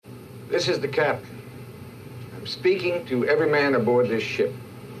This is the captain. I'm speaking to every man aboard this ship.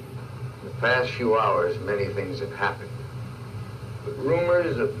 In the past few hours, many things have happened. But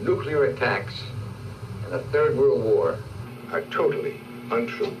rumors of nuclear attacks and a Third World War are totally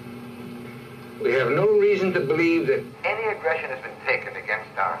untrue. We have no reason to believe that any aggression has been taken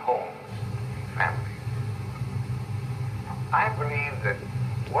against our homes and families. I believe that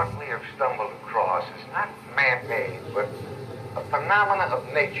what we have stumbled across is not man-made, but a phenomena of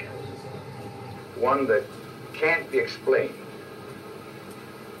nature. One that can't be explained.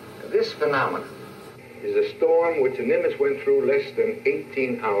 This phenomenon is a storm which the Nimitz went through less than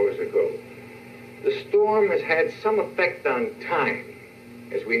 18 hours ago. The storm has had some effect on time,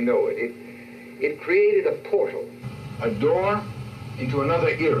 as we know it. It created a portal, a door into another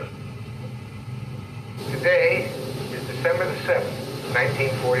era. Today is December the 7th,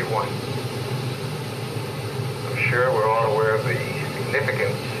 1941. I'm sure we're all aware of the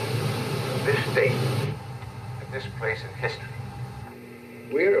significance of this date at this place in history.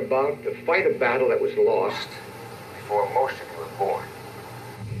 We're about to fight a battle that was lost before most of you were born.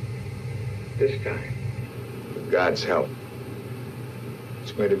 This time, with God's help,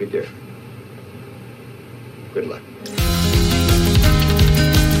 it's going to be different. Good luck.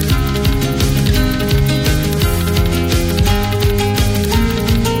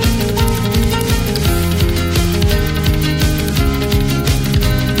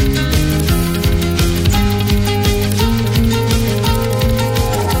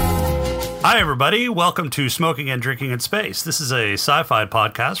 Hi, everybody. Welcome to Smoking and Drinking in Space. This is a sci-fi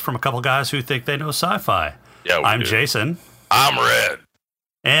podcast from a couple guys who think they know sci-fi. Yeah, I'm Jason. I'm Red.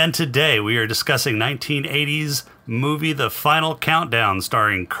 And today we are discussing 1980s movie The Final Countdown,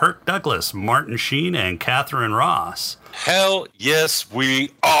 starring Kirk Douglas, Martin Sheen, and Catherine Ross. Hell yes,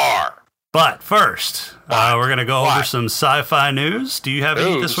 we are. But first, we're going to go over some sci-fi news. Do you have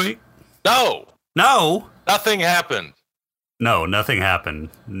any this week? No. No? Nothing happened. No, nothing happened.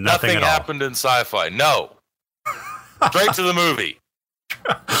 Nothing at all. Happened in sci-fi. No. Straight to the movie.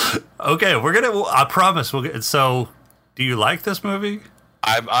 Okay, I promise we'll get. So, do you like this movie?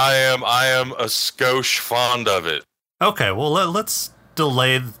 I am a skosh fond of it. Okay, well let's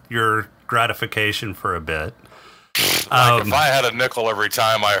delay your gratification for a bit. If I had a nickel every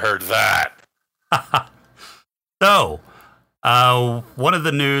time I heard that. So, one of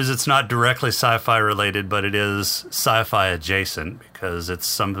the news, it's not directly sci-fi related, but it is sci-fi adjacent because it's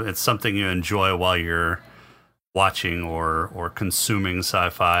something you enjoy while you're watching or consuming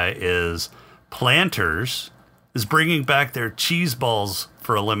sci-fi, is Planters is bringing back their cheese balls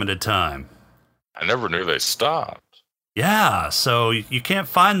for a limited time. I never knew they stopped. Yeah, so you can't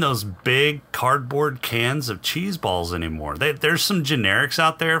find those big cardboard cans of cheese balls anymore. There's some generics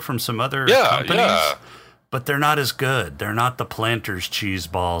out there from some other companies, but they're not as good. They're not the Planters cheese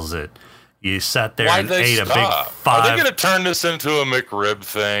balls that you sat there and ate a big five. Are they going to turn this into a McRib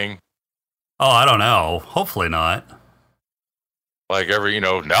thing? Oh, I don't know. Hopefully not. Like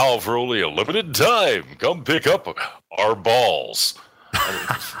now for only a limited time, come pick up our balls.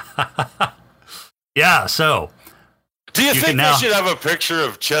 Yeah, so. Do you think they should have a picture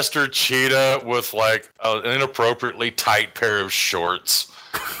of Chester Cheetah with like an inappropriately tight pair of shorts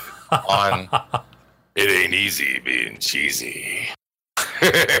on? It ain't easy being cheesy.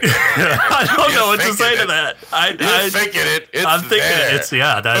 I don't know what to say to that. I'm thinking it. I'm thinking it's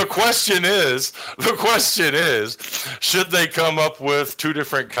The question is, should they come up with two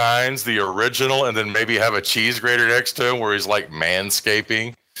different kinds, the original, and then maybe have a cheese grater next to him where he's like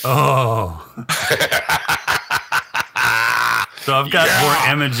manscaping? Oh. So I've got more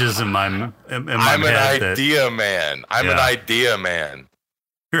images in my head. I'm an idea man.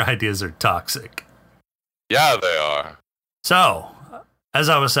 Your ideas are toxic. Yeah, they are. So, as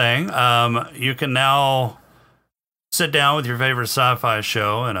I was saying, you can now sit down with your favorite sci-fi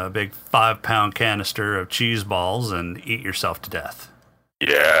show and a big 5-pound canister of cheese balls and eat yourself to death.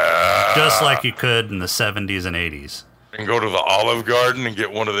 Yeah. Just like you could in the 70s and 80s. And go to the Olive Garden and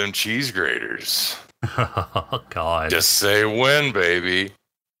get one of them cheese graters. Oh, God. Just say when, baby.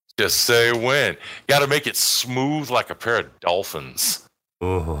 Just say when. Got to make it smooth like a pair of dolphins.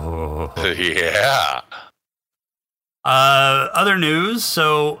 Oh. Yeah. Other news.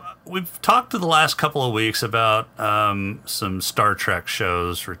 So we've talked the last couple of weeks about some Star Trek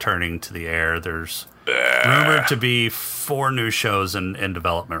shows returning to the air. There's rumored to be 4 new shows in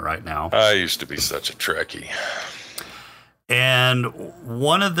development right now. I used to be such a Trekkie. And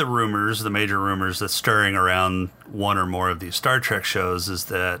one of the rumors, the major rumors that's stirring around one or more of these Star Trek shows, is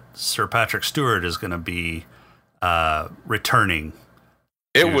that Sir Patrick Stewart is going to be returning.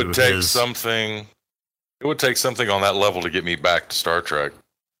 It would take something on that level to get me back to Star Trek.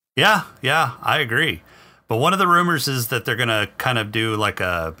 Yeah, I agree. But one of the rumors is that they're going to kind of do like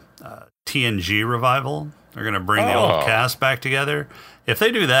a TNG revival. They're going to bring the old cast back together. If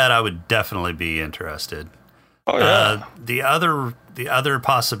they do that, I would definitely be interested. Oh yeah. The other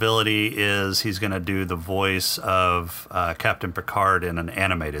possibility is he's going to do the voice of Captain Picard in an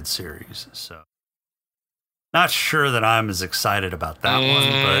animated series. So, not sure that I'm as excited about that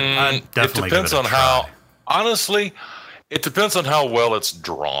one, but I definitely. It depends give it a on try. how. Honestly, it depends on how well it's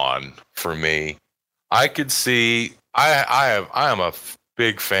drawn. For me, I could see. I am a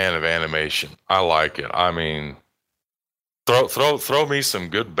big fan of animation. I like it. I mean, throw me some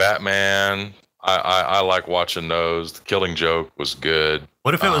good Batman. I like watching those. The Killing Joke was good.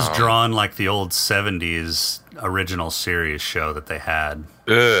 What if it was drawn like the old 70s original series show that they had?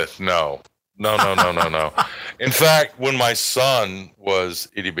 No. In fact, when my son was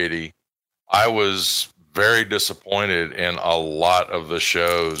itty bitty, I was very disappointed in a lot of the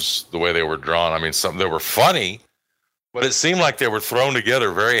shows, the way they were drawn. I mean, they were funny, but it seemed like they were thrown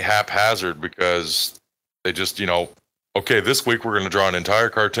together very haphazard because they just, okay, this week we're going to draw an entire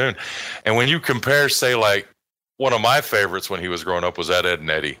cartoon. And when you compare, say, like, one of my favorites when he was growing up was Ed, Edd and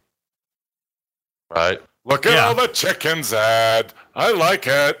Eddy. Right? Look at all the chickens, Ed. I like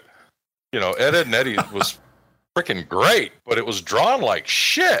it. Ed, Edd and Eddy was freaking great, but it was drawn like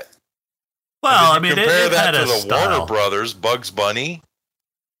shit. Well, I mean, compare it that had to the style. Warner Brothers, Bugs Bunny.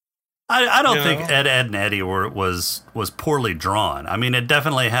 I don't think Ed, Edd and Eddy was poorly drawn. I mean, it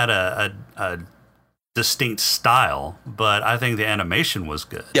definitely had a distinct style, but I think the animation was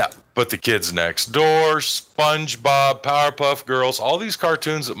good. Yeah, but The Kids Next Door, SpongeBob, Powerpuff Girls, all these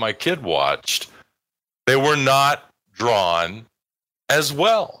cartoons that my kid watched, they were not drawn as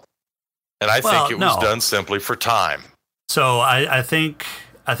well. And I think it was done simply for time. So I think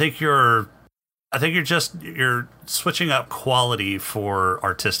you're switching up quality for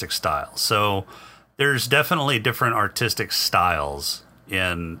artistic style. So there's definitely different artistic styles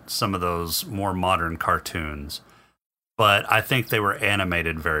in some of those more modern cartoons, but I think they were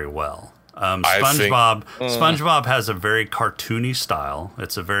animated very well. SpongeBob has a very cartoony style.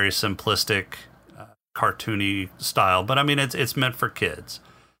 It's a very simplistic, cartoony style, but I mean, it's meant for kids.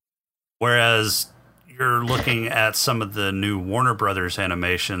 Whereas you're looking at some of the new Warner Brothers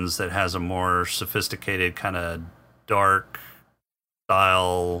animations that has a more sophisticated kind of dark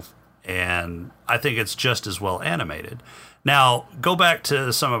style, and I think it's just as well animated. Now, go back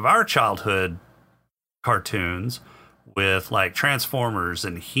to some of our childhood cartoons with like Transformers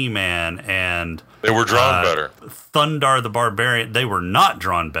and He-Man, and they were drawn better. Thundar the Barbarian, they were not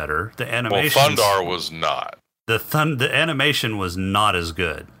drawn better. The animation, Thundar was not. The animation was not as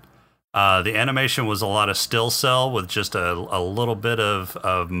good. The animation was a lot of still cell with just a little bit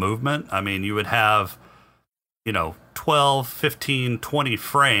of movement. I mean, you would have, 12, 15, 20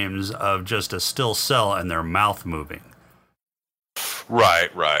 frames of just a still cell and their mouth moving.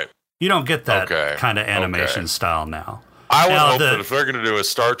 Right. You don't get that kind of animation style now. I would hope that if they're going to do a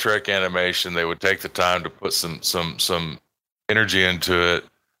Star Trek animation, they would take the time to put some energy into it.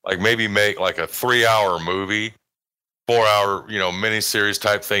 Like maybe make like a 3-hour movie, 4-hour, miniseries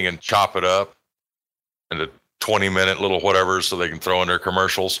type thing, and chop it up into 20-minute little whatever so they can throw in their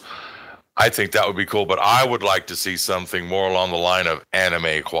commercials. I think that would be cool, but I would like to see something more along the line of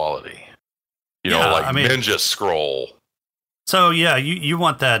anime quality. Ninja Scroll. So, yeah, you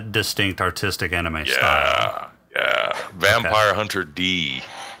want that distinct artistic anime style. Yeah. Vampire Hunter D.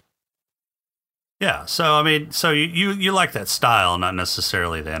 Yeah, so, I mean, you like that style, not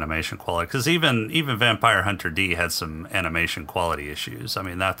necessarily the animation quality, because even Vampire Hunter D had some animation quality issues. I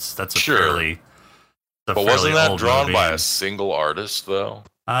mean, that's a fairly But wasn't that drawn by a single artist, though?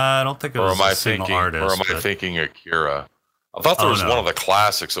 I don't think it was a single artist. Or am I thinking Akira? I thought there was one of the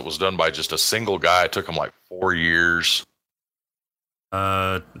classics that was done by just a single guy. It took him like 4 years.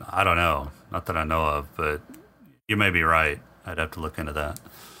 I don't know. Not that I know of, but you may be right. I'd have to look into that.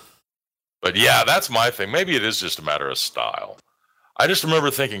 But yeah, that's my thing. Maybe it is just a matter of style. I just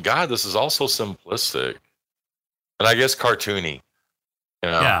remember thinking, God, this is also simplistic. And I guess cartoony.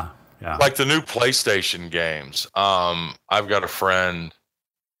 Yeah. Like the new PlayStation games. I've got a friend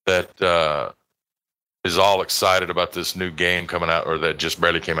that is all excited about this new game coming out, or that just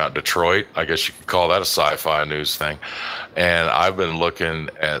barely came out, Detroit. I guess you could call that a sci-fi news thing. And I've been looking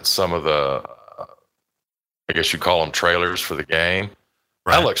at some of the, I guess you call them trailers for the game.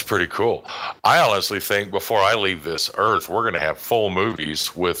 Right. That looks pretty cool. I honestly think before I leave this earth, we're going to have full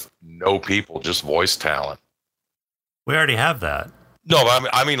movies with no people, just voice talent. We already have that. No,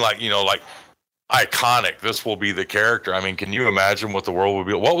 I mean, like iconic. This will be the character. I mean, can you imagine what the world would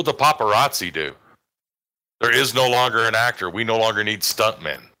be? What would the paparazzi do? There is no longer an actor. We no longer need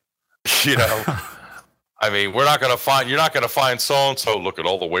stuntmen. You know, I mean, you're not going to find so-and-so, look at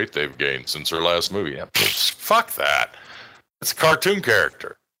all the weight they've gained since their last movie. Yeah, fuck that. It's a cartoon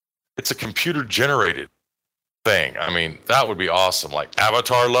character. It's a computer-generated thing. I mean, that would be awesome. Like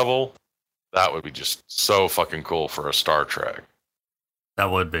Avatar level, that would be just so fucking cool for a Star Trek.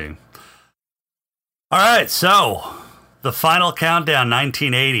 That would be. All right, so the final countdown,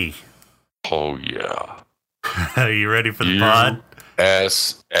 1980. Oh, yeah. Are you ready for the pod?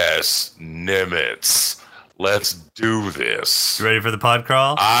 USS Nimitz. Let's do this. You ready for the pod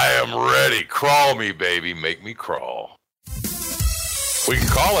crawl? I am ready. Crawl me, baby. Make me crawl. We can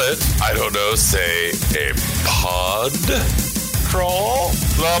call it, I don't know, say a pod crawl?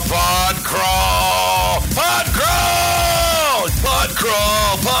 The pod crawl! Pod crawl! Pod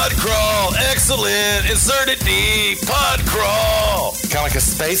crawl! Pod crawl! Excellent! Insert it deep! Pod crawl! Kind of like a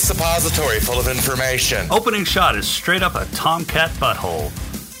space suppository full of information. Opening shot is straight up a tomcat butthole.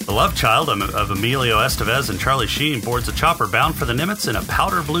 The love child of Emilio Estevez and Charlie Sheen boards a chopper bound for the Nimitz in a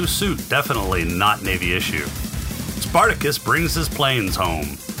powder blue suit, definitely not Navy issue. Spartacus brings his planes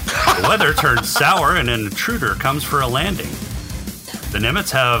home. The weather turns sour and an intruder comes for a landing. The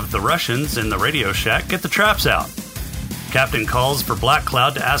Nimitz have the Russians in the Radio Shack get the traps out. Captain calls for Black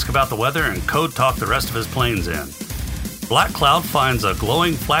Cloud to ask about the weather and code talk the rest of his planes in. Black Cloud finds a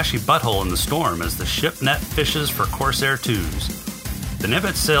glowing, flashy butthole in the storm as the ship net fishes for Corsair 2s. The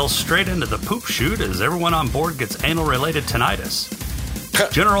Nimitz sails straight into the poop chute as everyone on board gets anal-related tinnitus.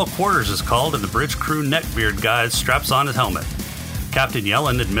 General Quarters is called and the bridge crew neckbeard guy straps on his helmet. Captain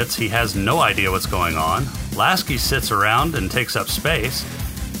Yellen admits he has no idea what's going on. Lasky sits around and takes up space.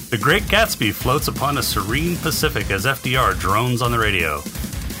 The Great Gatsby floats upon a serene Pacific as FDR drones on the radio.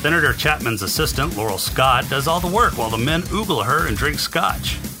 Senator Chapman's assistant, Laurel Scott, does all the work while the men oogle her and drink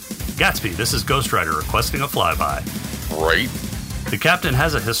scotch. Gatsby, this is Ghost Rider requesting a flyby. Right. The captain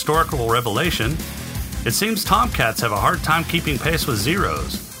has a historical revelation. It seems Tomcats have a hard time keeping pace with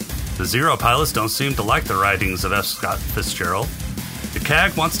Zeros. The Zero pilots don't seem to like the writings of F. Scott Fitzgerald. The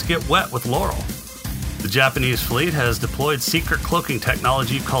CAG wants to get wet with Laurel. The Japanese fleet has deployed secret cloaking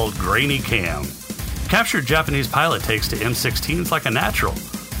technology called Grainy Cam. Captured Japanese pilot takes to M16s like a natural.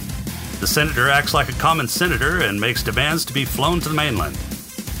 The senator acts like a common senator and makes demands to be flown to the mainland.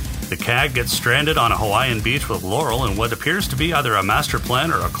 The CAG gets stranded on a Hawaiian beach with Laurel in what appears to be either a master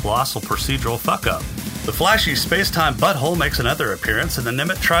plan or a colossal procedural fuck-up. The flashy space-time butthole makes another appearance and the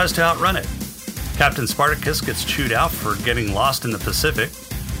Nimitz tries to outrun it. Captain Spartacus gets chewed out for getting lost in the Pacific.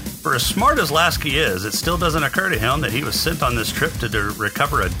 For as smart as Lasky is, it still doesn't occur to him that he was sent on this trip to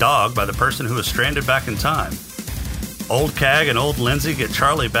recover a dog by the person who was stranded back in time. Old CAG and Old Lindsay get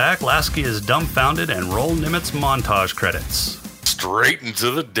Charlie back, Lasky is dumbfounded, and roll Nimitz montage credits. Straight into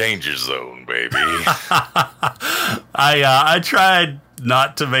the danger zone, baby. I tried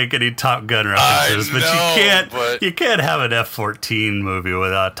not to make any Top Gun references, but you can't have an F-14 movie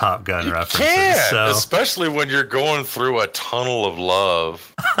without Top Gun references. You can't, especially when you're going through a tunnel of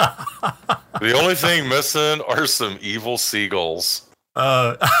love. The only thing missing are some evil seagulls.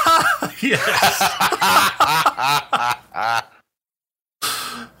 Yes.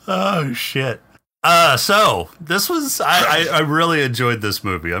 Oh shit. So this was I really enjoyed this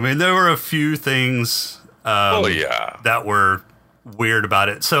movie. I mean, there were a few things that were weird about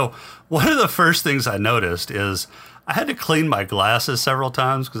it. So one of the first things I noticed is I had to clean my glasses several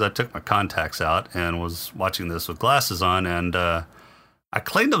times because I took my contacts out and was watching this with glasses on, and I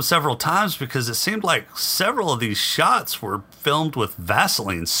cleaned them several times because it seemed like several of these shots were filmed with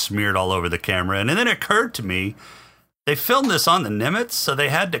Vaseline smeared all over the camera. And then it occurred to me, they filmed this on the Nimitz, so they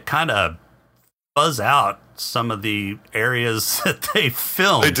had to kind of fuzz out some of the areas that they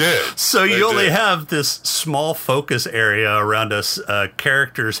filmed. They did. So you only have this small focus area around a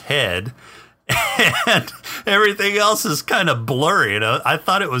character's head, and everything else is kind of blurry. You know, I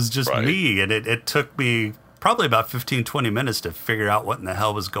thought it was just me, and it took me probably about 15, 20 minutes to figure out what in the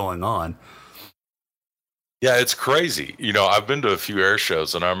hell was going on. Yeah, it's crazy. You know, I've been to a few air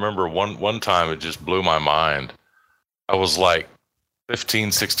shows, and I remember one time it just blew my mind. I was like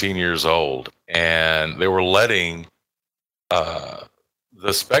 15, 16 years old, and they were letting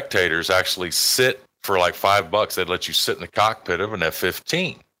the spectators actually sit for like $5. They'd let you sit in the cockpit of an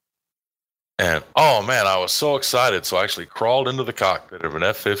F-15. And, oh, man, I was so excited. So I actually crawled into the cockpit of an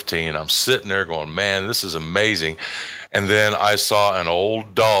F-15. I'm sitting there going, man, this is amazing. And then I saw an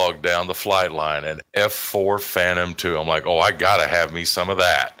old dog down the flight line, an F-4 Phantom II. I'm like, oh, I got to have me some of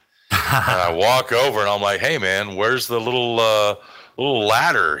that. And I walk over, and I'm like, hey, man, where's the little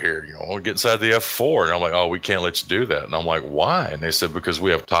ladder here? You know, we'll get inside the F-4. And I'm like, oh, we can't let you do that. And I'm like, why? And they said, because we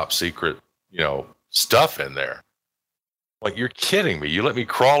have top secret, you know, stuff in there. Like, you're kidding me. You let me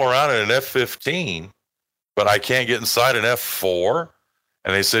crawl around in an F-15, but I can't get inside an F-4?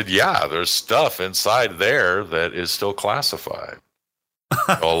 And they said, yeah, there's stuff inside there that is still classified.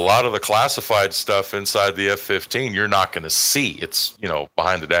 A lot of the classified stuff inside the F-15, you're not going to see. It's,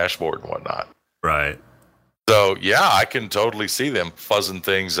 behind the dashboard and whatnot. Right. So, yeah, I can totally see them fuzzing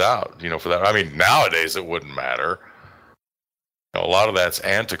things out, for that. I mean, nowadays it wouldn't matter. A lot of that's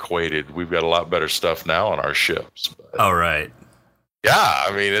antiquated. We've got a lot better stuff now on our ships. Oh, right. Yeah,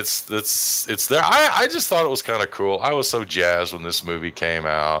 I mean, it's there. I just thought it was kind of cool. I was so jazzed when this movie came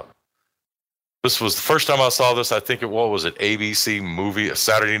out. This was the first time I saw this. I think was it ABC movie, a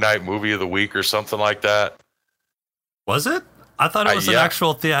Saturday night movie of the week or something like that. Was it? I thought it was an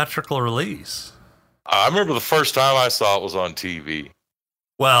actual theatrical release. I remember the first time I saw it was on TV.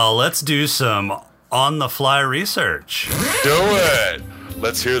 Well, let's do some on-the-fly research. Do it!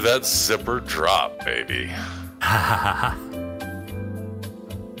 Let's hear that zipper drop, baby.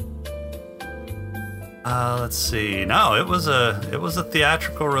 Let's see. No, it was a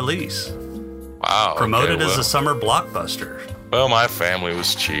theatrical release. Wow. Promoted as a summer blockbuster. Well, my family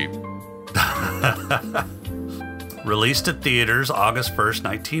was cheap. Released at theaters August 1st,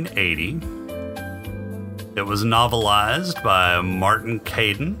 1980. It was novelized by Martin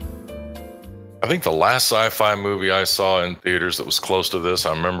Caidin. I think the last sci-fi movie I saw in theaters that was close to this,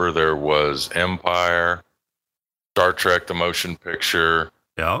 I remember there was Empire, Star Trek, the motion picture.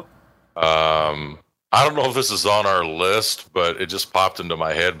 Yeah. I don't know if this is on our list, but it just popped into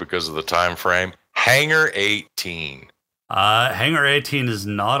my head because of the time frame. Hangar 18. Hangar 18 is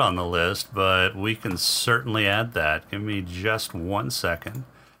not on the list, but we can certainly add that. Give me just 1 second.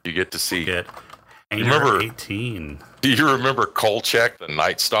 You get to see Hangar 18. Do you remember Kolchak, the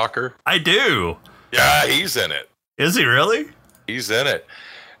Night Stalker? I do. Yeah, he's in it. Is he really? He's in it.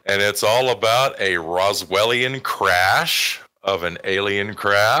 And it's all about a Roswellian crash of an alien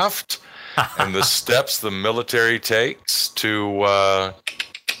craft and the steps the military takes to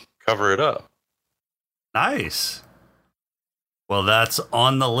cover it up. Nice. Well, that's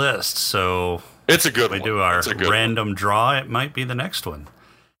on the list. So it's a good we one. do our random draw. It might be the next one.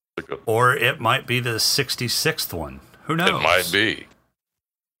 Or it might be the 66th one. Who knows? It might be.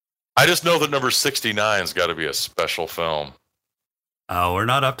 I just know that number 69's got to be a special film. Oh, we're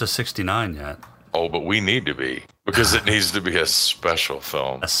not up to 69 yet. Oh, but we need to be, because it needs to be a special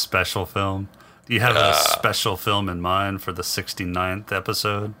film. A special film? Do you have a special film in mind for the 69th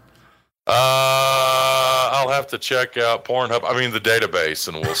episode? I'll have to check out Pornhub. I mean, the database,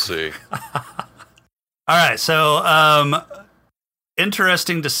 and we'll see. All right, so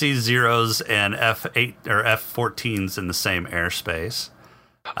interesting to see Zeros and F8 or F-14s in the same airspace.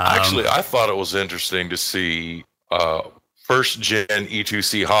 Actually, I thought it was interesting to see first-gen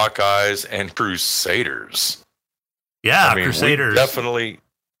E-2C Hawkeyes and Crusaders. Yeah, I mean, Crusaders. Definitely,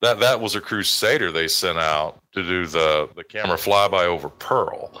 that was a Crusader they sent out to do the camera flyby over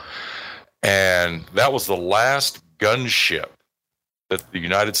Pearl. And that was the last gunship that the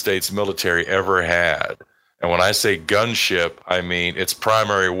United States military ever had. And when I say gunship, I mean its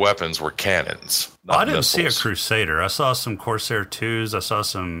primary weapons were cannons. I didn't see a Crusader. I saw some Corsair 2s. I saw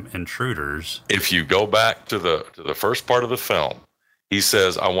some Intruders. If you go back to the first part of the film, he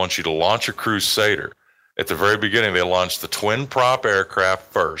says, I want you to launch a Crusader. At the very beginning, they launched the twin prop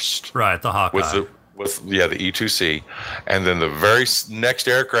aircraft first. Right, the Hawkeye. The E-2C. And then the very next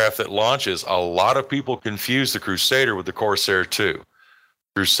aircraft that launches, a lot of people confuse the Crusader with the Corsair 2.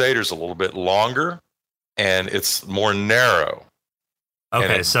 Crusader's a little bit longer, and it's more narrow.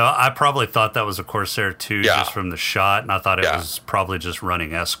 Okay, so I probably thought that was a Corsair 2 just from the shot, and I thought it was probably just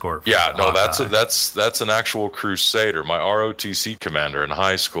running escort. Yeah, no, that's an actual Crusader. My ROTC commander in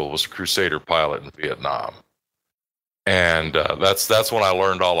high school was a Crusader pilot in Vietnam. And that's when I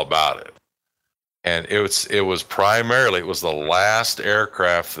learned all about it. And it was the last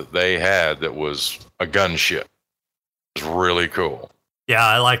aircraft that they had that was a gunship. It was really cool. Yeah,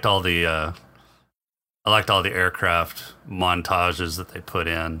 I liked all the aircraft montages that they put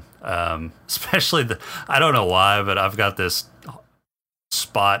in, especially I don't know why, but I've got this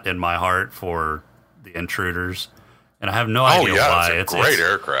spot in my heart for the Intruders, and I have no idea why. It's a great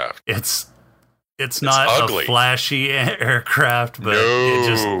aircraft. It's not ugly. A flashy aircraft, but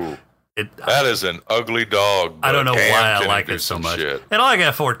that is an ugly dog. I don't know why I like it so much. Shit. And I like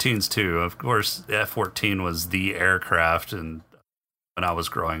F-14s too. Of course, F-14 was the aircraft when I was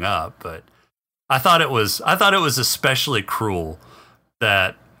growing up, but I thought it was especially cruel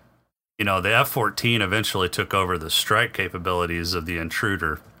that the F-14 eventually took over the strike capabilities of the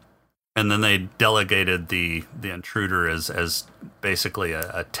Intruder, and then they delegated the Intruder as basically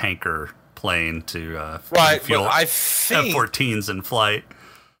a tanker plane to right, fuel but I think F-14s in flight.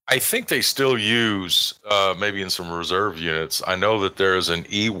 I think they still use, maybe in some reserve units, I know that there's an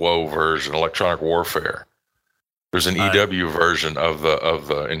EWO version, electronic warfare. There's an EW version of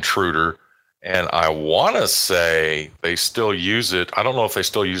the Intruder, and I want to say they still use it. I don't know if they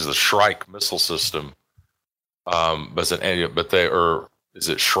still use the Shrike missile system, is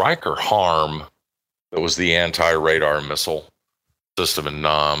it Shrike or Harm that was the anti-radar missile system in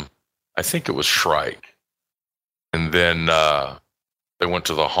Nam? I think it was Shrike, and then they went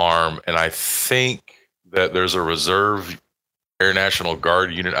to the Harm, and I think that there's a reserve Air National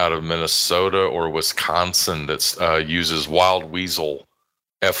Guard unit out of Minnesota or Wisconsin that uses Wild Weasel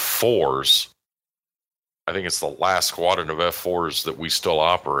F4s. I think it's the last squadron of F4s that we still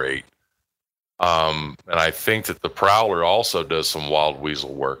operate. And I think that the Prowler also does some Wild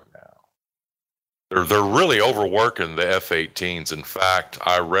Weasel work now. They're really overworking the F-18s. In fact,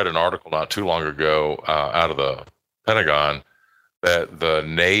 I read an article not too long ago out of the Pentagon that the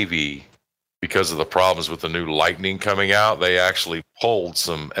Navy, because of the problems with the new Lightning coming out, they actually pulled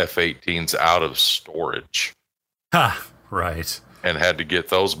some F-18s out of storage. Right. And had to get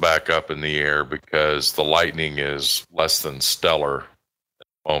those back up in the air because the Lightning is less than stellar at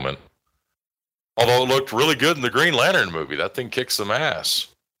the moment. Although it looked really good in the Green Lantern movie. That thing kicks some ass.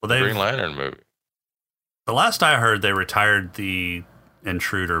 Well, the Green Lantern movie. The last I heard, they retired the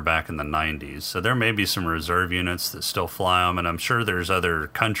Intruder back in the 90s. So there may be some reserve units that still fly them, and I'm sure there's other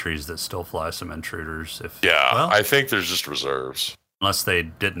countries that still fly some Intruders. I think there's just reserves. Unless they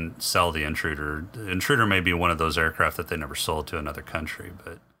didn't sell the Intruder. The Intruder may be one of those aircraft that they never sold to another country,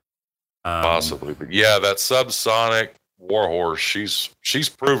 but possibly. But yeah, that subsonic warhorse, she's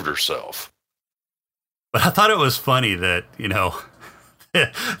proved herself. But I thought it was funny that, the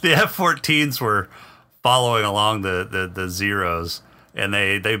F-14s were following along the Zeros, and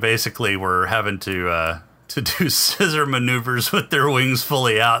they basically were having to do scissor maneuvers with their wings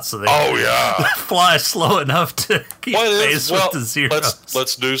fully out, so they fly slow enough to keep pace with the Zeros.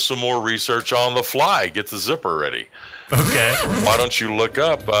 Let's do some more research on the fly. Get the zipper ready. Okay. Why don't you look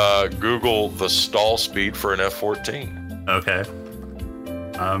up, Google the stall speed for an F-14? Okay.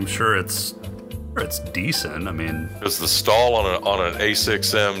 I'm sure it's decent. I mean, because the stall on an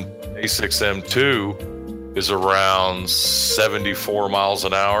A6M2 is around 74 miles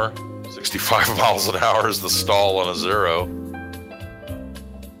an hour. 65 miles an hour is the stall on a Zero.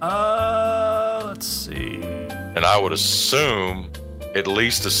 Let's see. And I would assume, at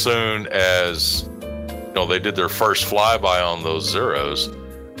least as soon as they did their first flyby on those Zeros,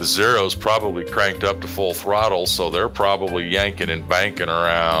 the Zeros probably cranked up to full throttle, so they're probably yanking and banking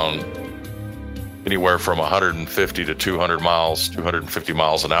around anywhere from 150 to 250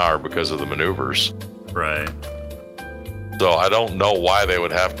 miles an hour because of the maneuvers. Right. So I don't know why they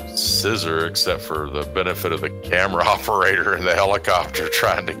would have to scissor, except for the benefit of the camera operator in the helicopter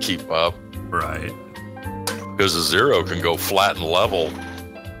trying to keep up. Right. Because the Zero can go flat and level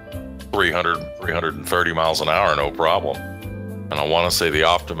 330 miles an hour, no problem. And I want to say the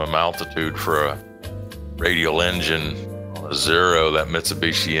optimum altitude for a radial engine on a Zero, that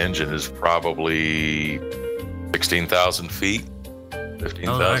Mitsubishi engine, is probably 16,000 feet,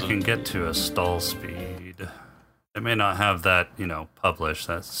 15,000. I can get to a stall speed. They may not have that, published.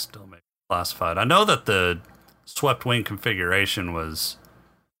 That's still maybe classified. I know that the swept wing configuration was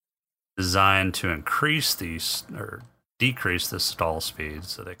designed to increase or decrease the stall speed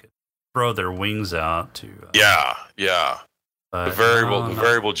so they could throw their wings out to. Yeah. The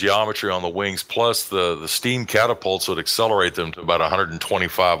variable geometry on the wings, plus the steam catapults would accelerate them to about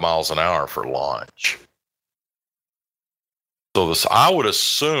 125 miles an hour for launch. So I would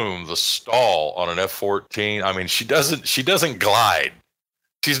assume the stall on an F-14. I mean, she doesn't glide.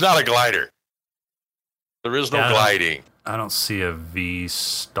 She's not a glider. There is no gliding. I don't see a V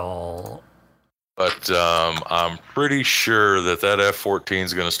stall. But I'm pretty sure that F-14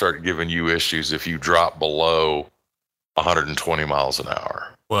 is going to start giving you issues if you drop below 120 miles an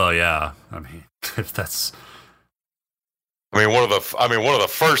hour. Well, yeah. I mean, if that's. One of the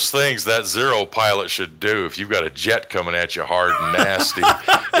first things that Zero pilot should do if you've got a jet coming at you hard and nasty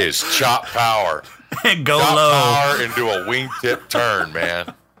is chop power. And go chop low. Power and do a wingtip turn,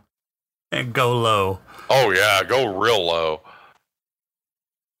 man. And go low. Oh yeah, go real low.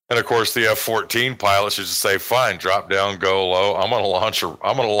 And of course, the F-14 pilot should just say, "Fine, drop down, go low. I'm gonna launch a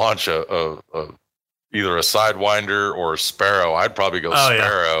either a Sidewinder or a Sparrow. I'd probably go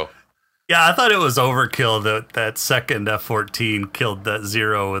Sparrow." Yeah, I thought it was overkill that second F-14 killed that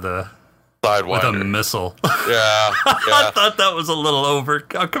Zero with a Sidewinder. With a missile. Yeah. I thought that was a little over.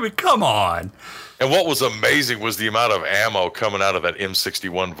 I mean, come on. And what was amazing was the amount of ammo coming out of that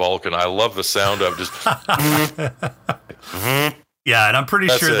M61 Vulcan. I love the sound of just. Yeah, and I'm pretty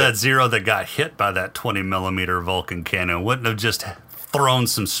sure that Zero that got hit by that 20 millimeter Vulcan cannon wouldn't have just thrown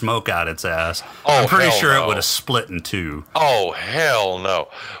some smoke out its ass. I'm pretty sure it would have split in two. Oh, hell no.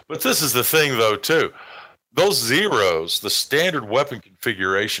 But this is the thing, though, too. Those Zeros, the standard weapon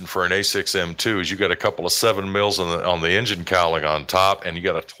configuration for an A6M2 is you got a couple of 7 mils on the engine cowling on top, and you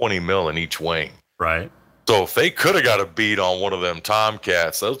got a 20 mil in each wing. Right. So if they could have got a bead on one of them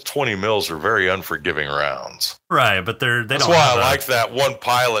Tomcats, those 20 mils are very unforgiving rounds. Right, but they That's don't. That's why I like that one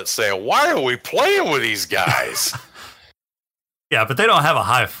pilot saying, "Why are we playing with these guys?" Yeah, but they don't have a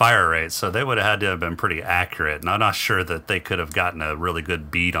high fire rate, so they would have had to have been pretty accurate. And I'm not sure that they could have gotten a really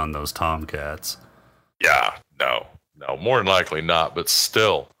good bead on those Tomcats. Yeah, no, more than likely not. But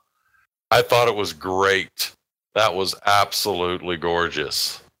still, I thought it was great. That was absolutely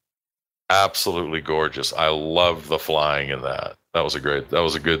gorgeous. Absolutely gorgeous. I loved the flying in that. That was a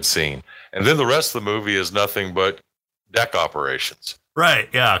good scene. And then the rest of the movie is nothing but deck operations. Right,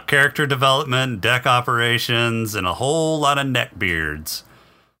 yeah. Character development, deck operations, and a whole lot of neck beards.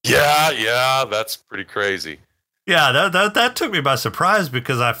 Yeah, that's pretty crazy. Yeah, that took me by surprise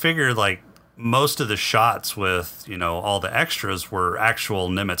because I figured like most of the shots with, all the extras were actual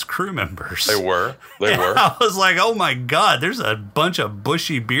Nimitz crew members. They were. I was like, oh my God, there's a bunch of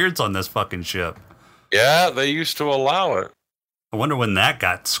bushy beards on this fucking ship. Yeah, they used to allow it. I wonder when that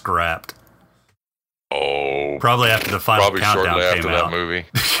got scrapped. Oh. Probably after the final countdown shortly came after out. that movie.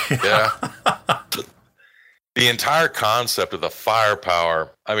 Yeah. The entire concept of the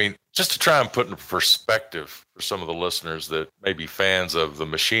firepower, I mean, just to try and put in perspective for some of the listeners that may be fans of the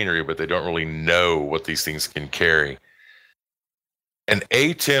machinery, but they don't really know what these things can carry. An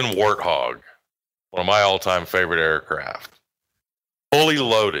A-10 Warthog, one of my all-time favorite aircraft, fully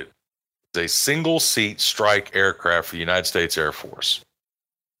loaded, is a single-seat strike aircraft for the United States Air Force.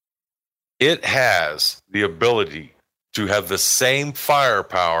 It has the ability to have the same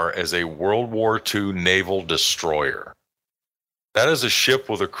firepower as a World War II naval destroyer. That is a ship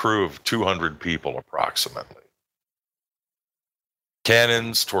with a crew of 200 people approximately.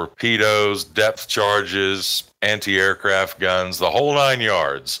 Cannons, torpedoes, depth charges, anti-aircraft guns, the whole 9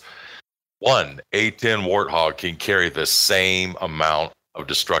 yards. One A-10 Warthog can carry the same amount of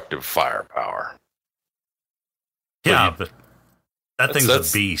destructive firepower. Yeah, but that thing's a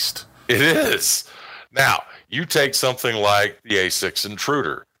beast. It is. Now, you take something like the A6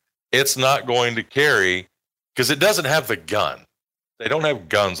 Intruder. It's not going to carry, because it doesn't have the gun. They don't have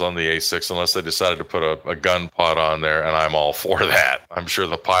guns on the A6 unless they decided to put a gun pod on there, and I'm all for that. I'm sure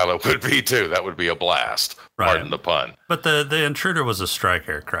the pilot would be too. That would be a blast. Right. Pardon the pun. But the Intruder was a strike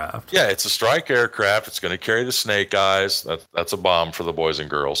aircraft. Yeah, it's a strike aircraft. It's going to carry the Snake Eyes. That's a bomb for the boys and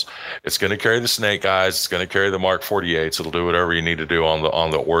girls. It's going to carry the Snake Eyes. It's going to carry the Mark 48s. It'll do whatever you need to do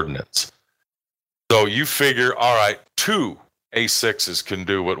on the ordnance. So you figure, all right, 2 A6s can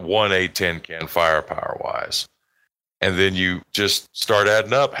do what 1 A-10 can firepower-wise. And then you just start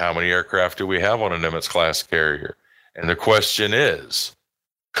adding up how many aircraft do we have on a Nimitz-class carrier? And the question is,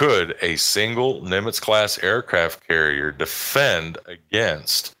 could a single Nimitz-class aircraft carrier defend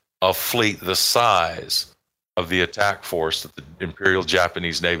against a fleet the size of the attack force that the Imperial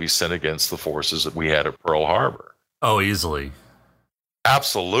Japanese Navy sent against the forces that we had at Pearl Harbor? Oh, easily.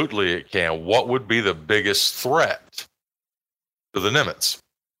 Absolutely it can. What would be the biggest threat to the Nimitz?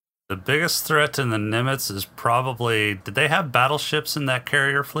 The biggest threat to the Nimitz is probably, did they have battleships in that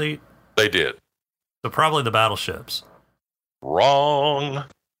carrier fleet? They did. So probably the battleships. Wrong.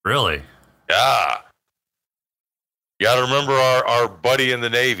 Really? Yeah. You got to remember our buddy in the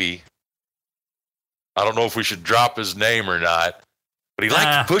Navy. I don't know if we should drop his name or not, but he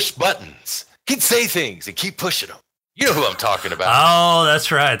liked to push buttons. He'd say things and keep pushing them. You know who I'm talking about. Oh,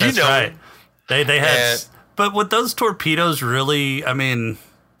 that's right. That's right. They had, but would those torpedoes really? I mean,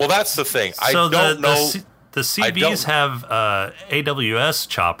 well, that's the thing. I don't know. The CBs have AWS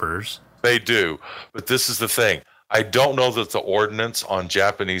choppers. They do, but this is the thing. I don't know that the ordnance on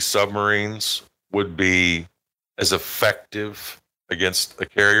Japanese submarines would be as effective against a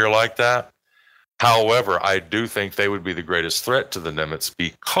carrier like that. However, I do think they would be the greatest threat to the Nimitz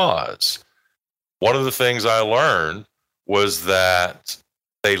because one of the things I learned was that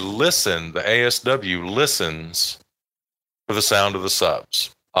the ASW listens for the sound of the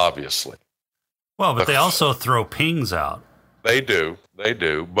subs, obviously. Well, but they also throw pings out. They do.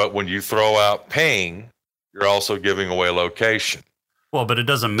 But when you throw out ping, you're also giving away location. Well, but it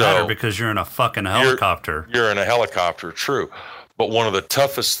doesn't matter because you're in a fucking helicopter. You're in a helicopter, true. But one of the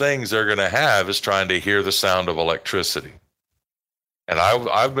toughest things they're going to have is trying to hear the sound of electricity. And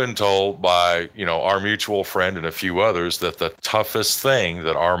I've been told by, our mutual friend and a few others that the toughest thing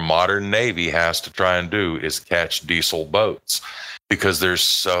that our modern Navy has to try and do is catch diesel boats because they're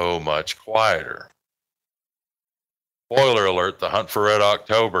so much quieter. Spoiler alert, the Hunt for Red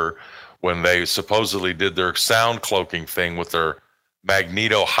October, when they supposedly did their sound cloaking thing with their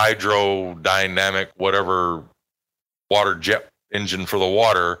magneto-hydrodynamic, whatever, water jet engine for the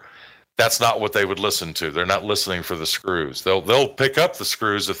water, that's not what they would listen to. They're not listening for the screws. They'll pick up the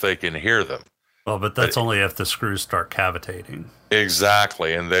screws if they can hear them. Well, but that's only if the screws start cavitating.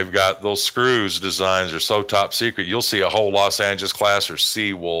 Exactly. And they've got those screws designs are so top secret. You'll see a whole Los Angeles class or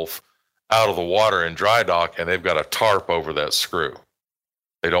Seawolf out of the water in dry dock, and they've got a tarp over that screw.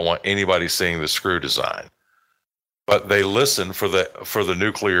 They don't want anybody seeing the screw design. But they listen for the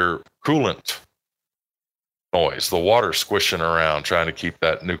nuclear coolant noise, the water squishing around, trying to keep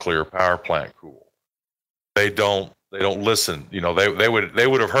that nuclear power plant cool. They don't listen. They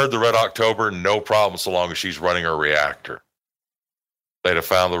would have heard the Red October, no problem, so long as she's running her reactor. They'd have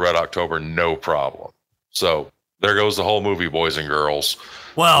found the Red October, no problem. So there goes the whole movie, boys and girls.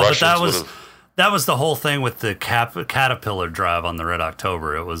 Well, Russians, but that was the whole thing with the caterpillar drive on the Red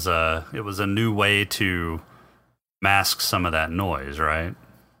October. It was a new way to mask some of that noise, right?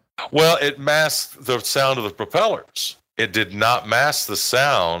 Well, it masked the sound of the propellers. It did not mask the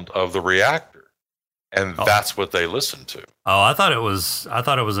sound of the reactor, and that's what they listened to. Oh, I thought it was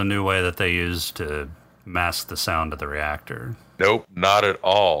a new way that they used to mask the sound of the reactor. Nope, not at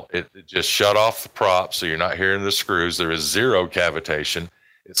all. It just shut off the prop, so you're not hearing the screws. There is zero cavitation.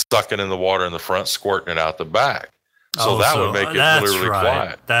 It's sucking in the water in the front, squirting it out the back. So that would make it really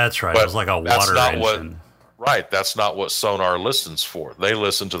quiet. That's right. But it was like a water engine. Right, that's not what sonar listens for. They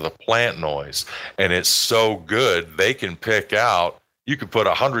listen to the plant noise, and it's so good they can pick out. You could put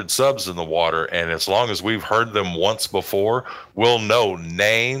 100 subs in the water, and as long as we've heard them once before, we'll know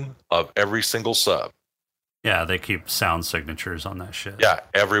name of every single sub. Yeah, they keep sound signatures on that shit. Yeah,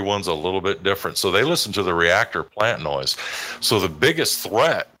 everyone's a little bit different. So they listen to the reactor plant noise. So the biggest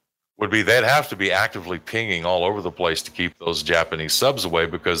threat would be they'd have to be actively pinging all over the place to keep those Japanese subs away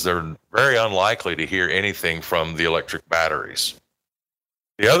because they're very unlikely to hear anything from the electric batteries.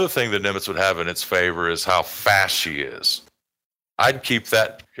 The other thing that Nimitz would have in its favor is how fast she is. I'd keep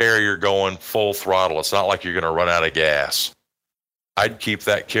that carrier going full throttle. It's not like you're going to run out of gas. I'd keep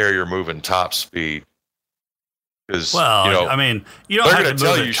that carrier moving top speed. Well, I mean, you don't have to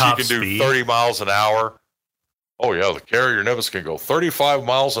tell you she can do 30 miles an hour. Oh, yeah, the carrier Nimitz can go 35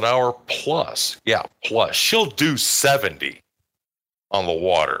 miles an hour plus. Yeah, plus. She'll do 70 on the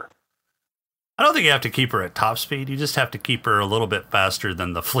water. I don't think you have to keep her at top speed. You just have to keep her a little bit faster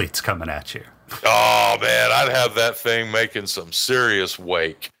than the fleet's coming at you. Oh, man, I'd have that thing making some serious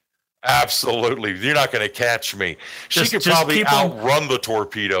wake. Absolutely. You're not going to catch me. She could probably outrun the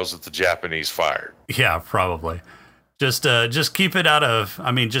torpedoes that the Japanese fired. Yeah, probably. Just keep it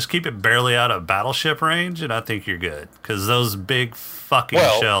just keep it barely out of battleship range, and I think you're good. Because those big fucking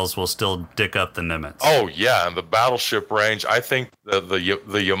shells will still dick up the Nimitz. Oh, yeah, and the battleship range, I think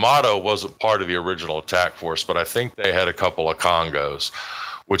the Yamato wasn't part of the original attack force, but I think they had a couple of Congos,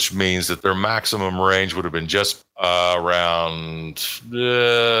 which means that their maximum range would have been just around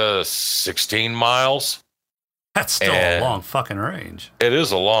 16 miles. That's still a long fucking range. It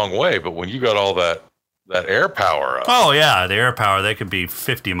is a long way, but when you got all that air power up. Oh, yeah, the air power, they could be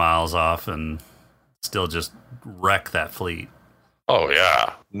 50 miles off and still just wreck that fleet. Oh,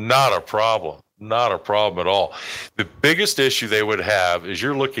 yeah, not a problem. Not a problem at all. The biggest issue they would have is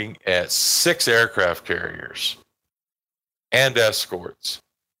you're looking at 6 aircraft carriers and escorts.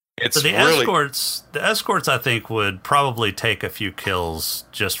 The escorts, I think, would probably take a few kills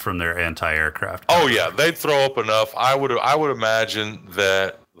just from their anti-aircraft. Oh yeah, they'd throw up enough. I would imagine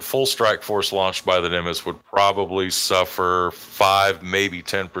that the full strike force launched by the Nimitz would probably suffer 5, maybe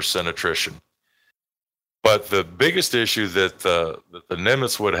 10% attrition. But the biggest issue that the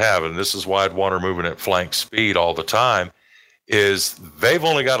Nimitz would have, and this is why I'd want her moving at flank speed all the time, is they've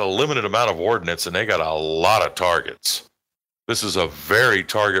only got a limited amount of ordnance and they got a lot of targets. This is a very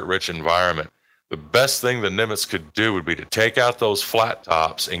target-rich environment. The best thing the Nimitz could do would be to take out those flat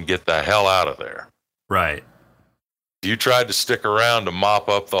tops and get the hell out of there. Right. If you tried to stick around to mop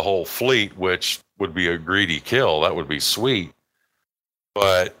up the whole fleet, which would be a greedy kill, that would be sweet.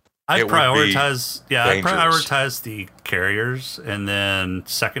 But I'd prioritize the carriers and then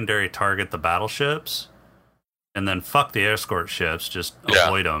secondary target the battleships and then fuck the escort ships, just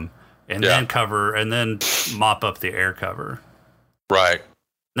avoid them and then cover and then mop up the air cover. Right.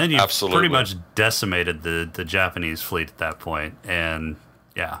 Then you Absolutely. pretty much decimated the Japanese fleet at that point, and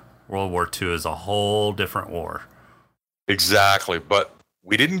yeah, World War II is a whole different war. Exactly, but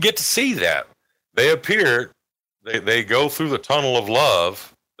we didn't get to see that. They appeared. They go through the tunnel of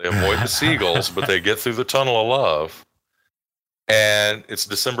love. They avoid the seagulls, but they get through the tunnel of love. And it's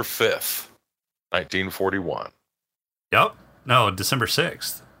December 5th, 1941. Yep. No, December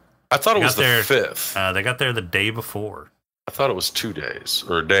 6th. I thought it was the 5th. They got there the day before. I thought it was 2 days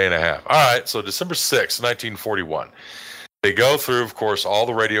or a day and a half. All right, so December 6th, 1941. They go through, of course, all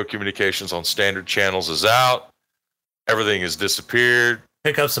the radio communications on standard channels is out. Everything has disappeared.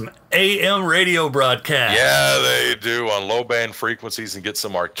 Pick up some AM radio broadcasts. Yeah, they do on low band frequencies and get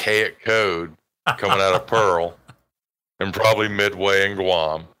some archaic code coming out of Pearl and probably Midway and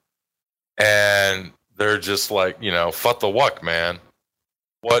Guam. And they're just like, fuck the wuck, man.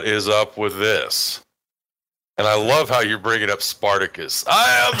 What is up with this? And I love how you're bringing up Spartacus.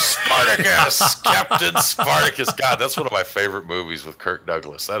 I am Spartacus, Captain Spartacus. God, that's one of my favorite movies with Kirk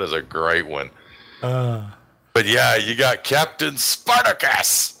Douglas. That is a great one. But yeah, you got Captain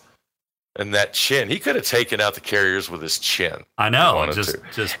Spartacus and that chin. He could have taken out the carriers with his chin. I know. Just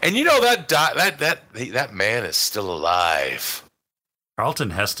and that man is still alive. Charlton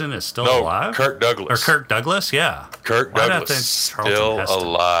Heston is still alive? Kirk Douglas. Or Kirk Douglas, yeah. Kirk Douglas still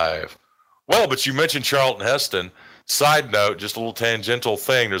alive. Well, but you mentioned Charlton Heston. Side note, just a little tangential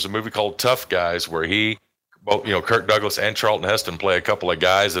thing. There's a movie called Tough Guys where Kirk Douglas and Charlton Heston play a couple of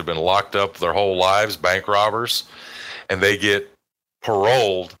guys that have been locked up their whole lives, bank robbers, and they get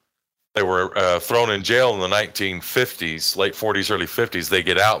paroled. They were thrown in jail in the 1950s, late 40s, early 50s. They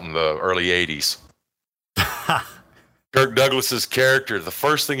get out in the early 80s. Kirk Douglas's character, the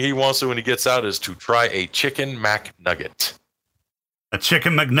first thing he wants to do when he gets out is to try a chicken McNugget. A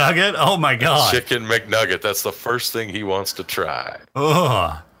chicken McNugget? Oh my God. Chicken McNugget. That's the first thing he wants to try.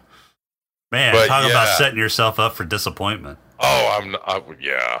 Oh. Man, talk about setting yourself up for disappointment. Oh,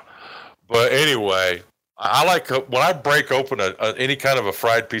 yeah. But anyway, I like when I break open any kind of a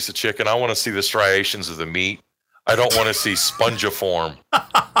fried piece of chicken, I want to see the striations of the meat. I don't want to see spongiform.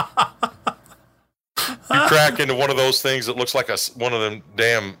 You crack into one of those things that looks like one of them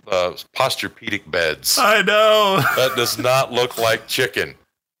damn Posturepedic beds. I know. That does not look like chicken.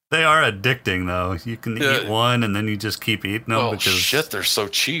 They are addicting, though. You can eat one, and then you just keep eating them. Oh, shit, they're so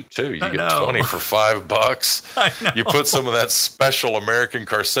cheap, too. You get 20 for $5. I know. You put some of that special American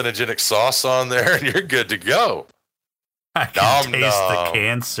carcinogenic sauce on there, and you're good to go. I can taste the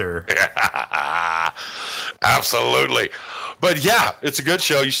cancer. Absolutely. But yeah, it's a good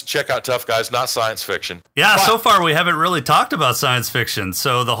show. You should check out Tough Guys, not science fiction. Yeah, so far we haven't really talked about science fiction.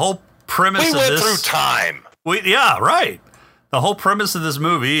 So the whole premise of this... We went through time. Yeah, right. The whole premise of this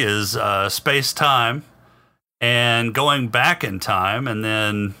movie is space-time and going back in time and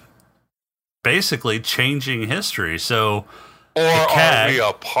then basically changing history. So, are we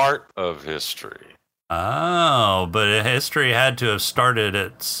a part of history? Oh, but history had to have started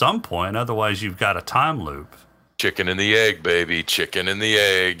at some point. Otherwise, you've got a time loop. Chicken and the egg, baby. Chicken and the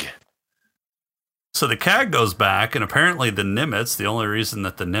egg. So the CAG goes back, and apparently the Nimitz, the only reason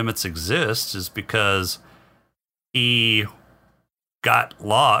that the Nimitz exists is because he got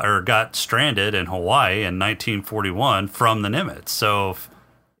stranded in Hawaii in 1941 from the Nimitz. So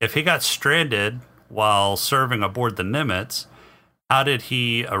if he got stranded while serving aboard the Nimitz, how did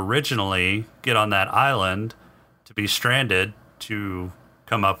he originally get on that island to be stranded to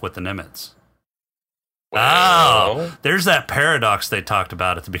come up with the Nimitz? Well, there's that paradox they talked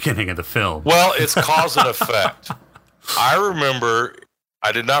about at the beginning of the film. Well, it's cause and effect. I remember,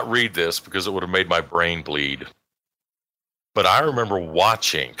 I did not read this because it would have made my brain bleed. But I remember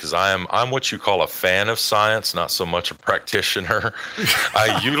watching, because I'm what you call a fan of science, not so much a practitioner.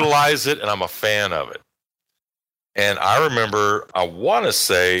 I utilize it, and I'm a fan of it. And I remember, I want to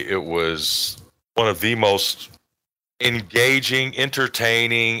say it was one of the most engaging,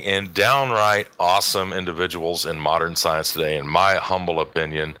 entertaining, and downright awesome individuals in modern science today, in my humble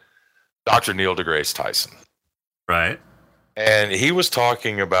opinion, Dr. Neil deGrasse Tyson. Right. And he was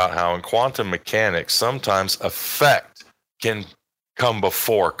talking about how in quantum mechanics, sometimes effect can come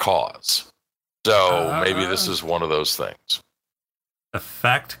before cause. So maybe this is one of those things.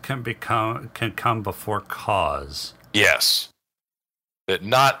 Effect can come before cause. Yes. That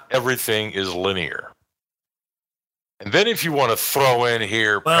not everything is linear. And then if you want to throw in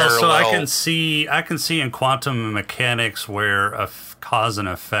here parallel... so I can see in quantum mechanics where a cause and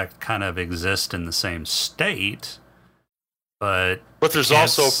effect kind of exist in the same state, but there's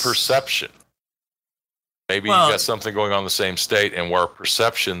also perception. Maybe you got something going on in the same state and our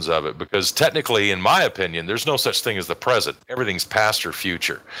perceptions of it. Because technically, in my opinion, there's no such thing as the present. Everything's past or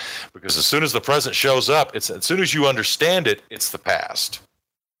future. Because as soon as the present shows up, as soon as you understand it, it's the past.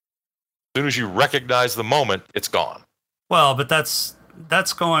 As soon as you recognize the moment, it's gone. Well, but that's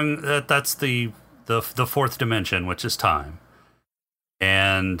the fourth dimension, which is time.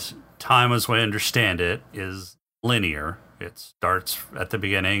 And time, as we understand it, is linear. It starts at the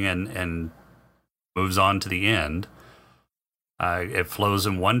beginning and moves on to the end. It flows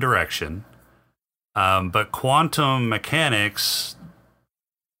in one direction. But quantum mechanics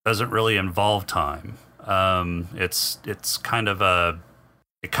doesn't really involve time. It's kind of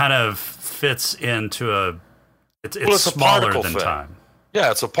it kind of fits into it's smaller than time. Yeah,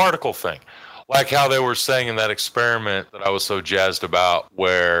 it's a particle thing. Like how they were saying in that experiment that I was so jazzed about,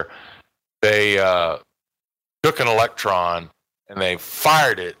 where they took an electron and they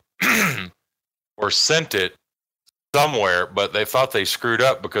fired it or sent it somewhere, but they thought they screwed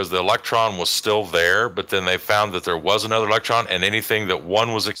up because the electron was still there, but then they found that there was another electron, and anything that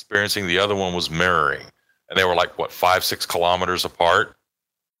one was experiencing, the other one was mirroring. And they were like, 5-6 kilometers apart?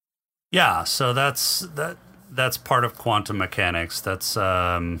 Yeah, so that's part of quantum mechanics. That's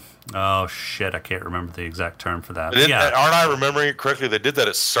oh shit, I can't remember the exact term for that. Aren't I remembering it correctly? They did that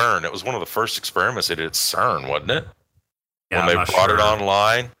at CERN. It was one of the first experiments they did at CERN, wasn't it? Yeah, when they brought it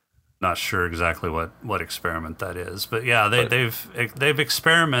online. Not sure exactly what experiment that is, but yeah, they've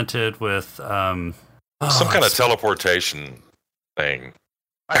experimented with some kind of teleportation thing.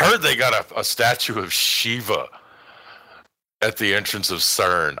 I heard they got a statue of Shiva at the entrance of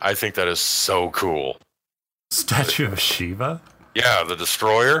CERN. I think that is so cool. Statue of Shiva? Yeah, the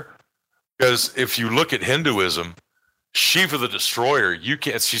destroyer. Because if you look at Hinduism, Shiva the destroyer,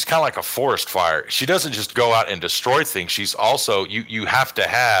 she's kind of like a forest fire. She doesn't just go out and destroy things. She's also, you have to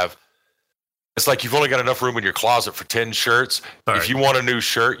have, it's like you've only got enough room in your closet for 10 shirts. Right. If you want a new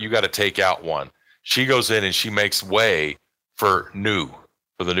shirt, you got to take out one. She goes in and she makes way for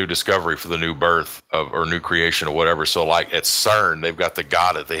the new discovery, for the new birth or new creation or whatever. So like at CERN, they've got the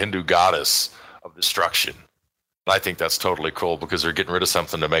Hindu goddess of destruction. And I think that's totally cool because they're getting rid of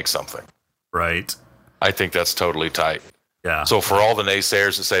something to make something. Right. I think that's totally tight. Yeah. So for all the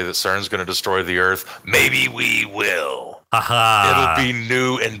naysayers that say that CERN's going to destroy the Earth, maybe we will. Aha. It'll be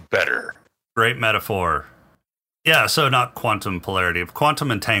new and better. Great metaphor. Yeah, so not quantum polarity.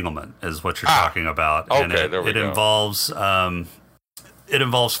 Quantum entanglement is what you're talking about. Okay, and there we go. It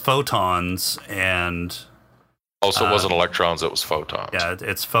involves photons and... Also, it wasn't electrons, it was photons. Yeah,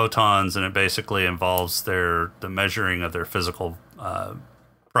 it's photons, and it basically involves the measuring of their physical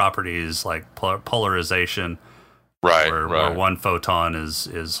properties, like polarization. Right, where one photon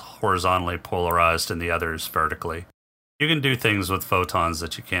is horizontally polarized and the other is vertically. You can do things with photons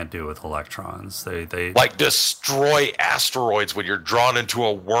that you can't do with electrons. They like destroy asteroids when you're drawn into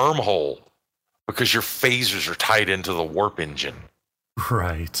a wormhole because your phasers are tied into the warp engine.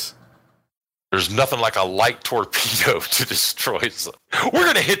 Right. There's nothing like a light torpedo to destroy something. We're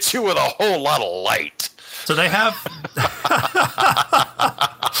going to hit you with a whole lot of light. So they have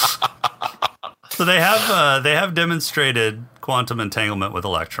they have demonstrated quantum entanglement with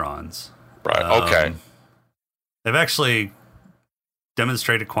electrons. Right. Okay. They've actually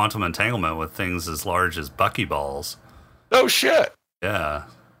demonstrated quantum entanglement with things as large as buckyballs. Oh shit. Yeah.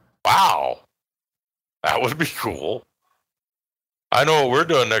 Wow. That would be cool. I know what we're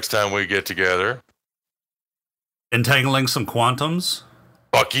doing next time we get together. Entangling some quantums?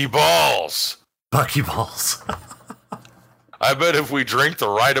 Buckyballs. Buckyballs. I bet if we drink the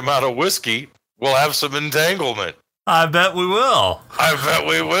right amount of whiskey, we'll have some entanglement. I bet we will. I bet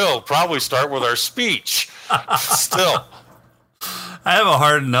we will. Probably start with our speech. Still. I have a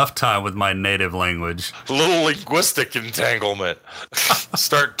hard enough time with my native language. A little linguistic entanglement.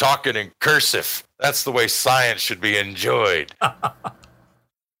 Start talking in cursive. That's the way science should be enjoyed.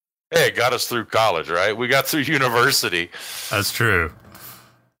 Hey, it got us through college, right? We got through university. That's true.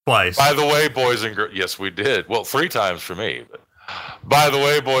 Twice. By the way, boys and girls, yes, we did. Well, 3 times for me. But by the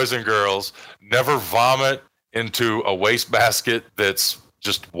way, boys and girls, never vomit into a wastebasket that's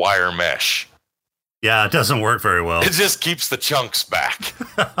just wire mesh. Yeah, it doesn't work very well. It just keeps the chunks back.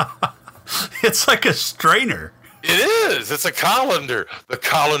 It's like a strainer. It is. It's a colander. The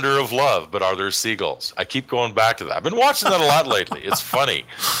colander of love. But are there seagulls? I keep going back to that. I've been watching that a lot lately. It's funny.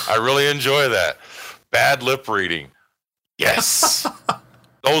 I really enjoy that. Bad lip reading. Yes.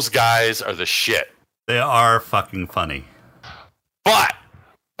 Those guys are the shit. They are fucking funny. But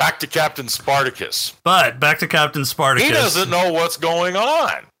back to Captain Spartacus. He doesn't know what's going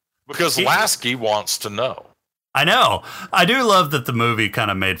on because Lasky wants to know. I know. I do love that the movie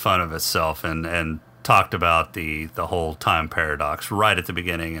kind of made fun of itself and talked about the whole time paradox right at the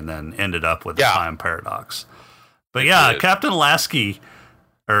beginning, and then ended up with the time paradox. But yeah, Captain Lasky,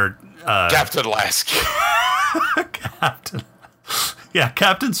 or Captain Lasky,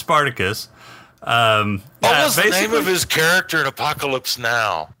 Captain Spartacus. What was the name of his character in Apocalypse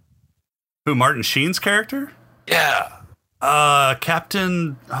Now? Who, Martin Sheen's character? Yeah.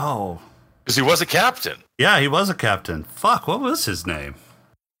 Captain. Oh, because he was a captain. Yeah, he was a captain. Fuck, what was his name?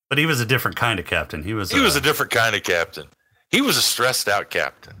 But he was a different kind of captain. He was a different kind of captain. He was a stressed out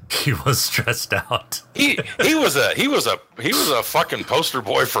captain. He was stressed out. He was a fucking poster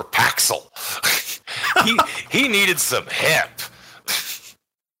boy for Paxil. he needed some hep.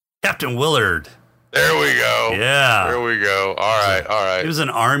 Captain Willard. There we go. Yeah. There we go. All right. He was an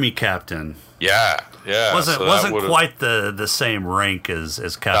army captain. Yeah. Wasn't quite the same rank as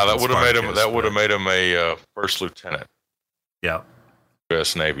Captain. No, that would have made him a first lieutenant. Yeah.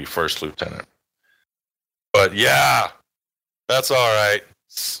 U.S. Navy first lieutenant. But yeah, that's all right.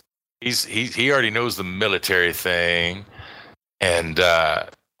 He already knows the military thing, and I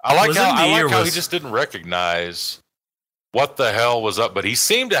like how he just didn't recognize what the hell was up. But he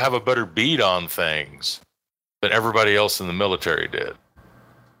seemed to have a better beat on things than everybody else in the military did.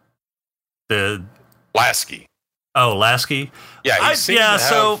 The Lasky. Oh, Lasky. Yeah,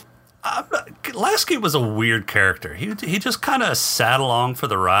 Lasky was a weird character. He just kind of sat along for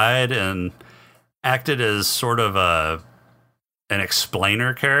the ride and acted as sort of an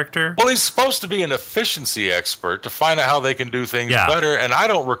explainer character. Well, he's supposed to be an efficiency expert to find out how they can do things better, and I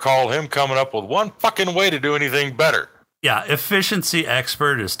don't recall him coming up with one fucking way to do anything better. Yeah, efficiency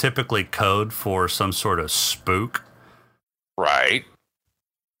expert is typically code for some sort of spook. Right.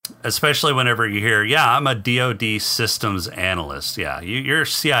 Especially whenever you hear, I'm a DoD systems analyst. Yeah, you're a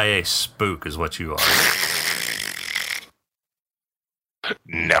CIA spook is what you are.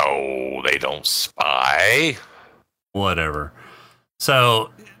 No, they don't spy. Whatever.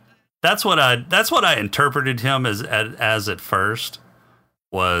 So that's what I interpreted him as at first,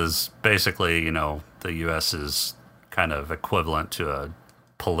 was basically, the U.S.'s kind of equivalent to a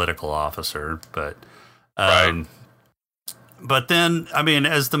political officer, but right. But then, I mean,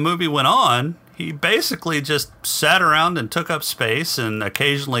 as the movie went on, he basically just sat around and took up space and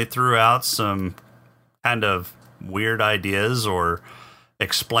occasionally threw out some kind of weird ideas or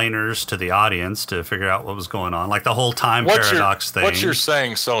explainers to the audience to figure out what was going on. Like the whole time paradox thing. What you're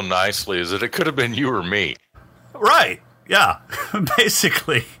saying so nicely is that it could have been you or me. Right. Yeah.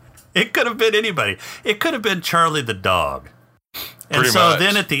 Basically, it could have been anybody. It could have been Charlie the dog. And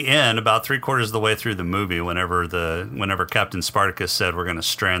then at the end, about 3/4 of the way through the movie, whenever Captain Spartacus said we're going to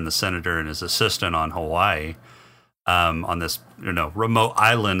strand the senator and his assistant on Hawaii, on this remote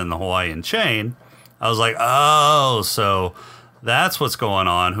island in the Hawaiian chain, I was like, oh, so that's what's going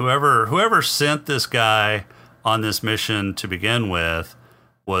on. Whoever sent this guy on this mission to begin with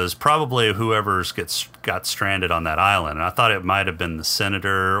was probably whoever's got stranded on that island. And I thought it might have been the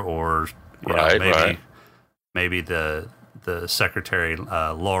senator or maybe the secretary,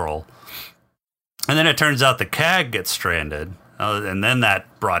 Laurel. And then it turns out the CAG gets stranded. And then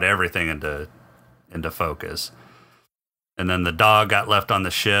that brought everything into focus. And then the dog got left on the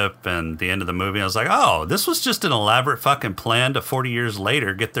ship, and the end of the movie, I was like, oh, this was just an elaborate fucking plan to 40 years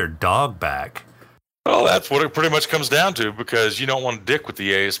later get their dog back. Well, that's what it pretty much comes down to, because you don't want to dick with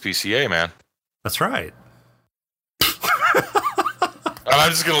the ASPCA, man. That's right.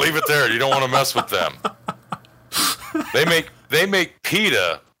 I'm just going to leave it there. You don't want to mess with them. They make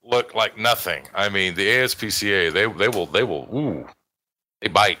PETA look like nothing. I mean, the ASPCA, they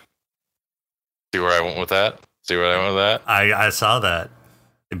bite. See where I went with that? I saw that.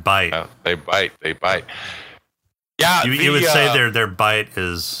 They bite. They bite. Yeah, you would say their bite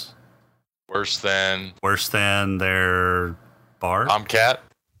is worse than their bark? Tomcat?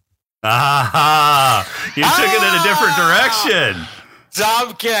 You took it in a different direction.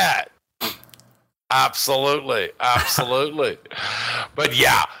 Tomcat. Absolutely. But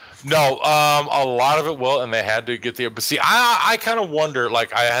yeah, no, a lot of it will, and they had to get but see, I kind of wonder,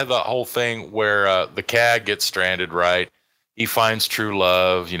 like, I had the whole thing where the CAG gets stranded, right? He finds true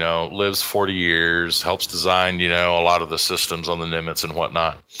love, lives 40 years, helps design, a lot of the systems on the Nimitz and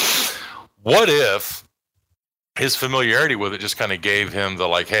whatnot. What if his familiarity with it just kind of gave him the,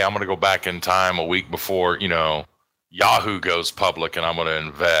 like, hey, I'm going to go back in time a week before, Yahoo goes public and I'm going to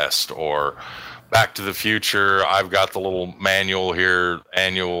invest, or Back to the Future, I've got the little manual here,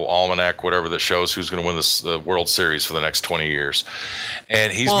 annual almanac, whatever, that shows who's going to win the World Series for the next 20 years.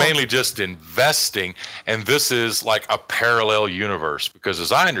 And he's mainly just investing, and this is like a parallel universe, because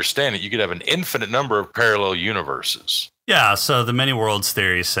as I understand it, you could have an infinite number of parallel universes. Yeah, so the many worlds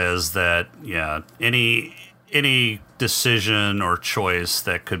theory says that any decision or choice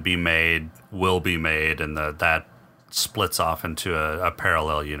that could be made will be made, and that splits off into a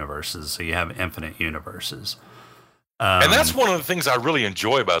parallel universes. So you have infinite universes. And that's one of the things I really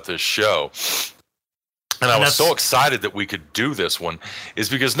enjoy about this show. And I was so excited that we could do this one, is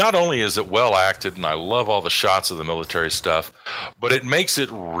because not only is it well acted, and I love all the shots of the military stuff, but it makes it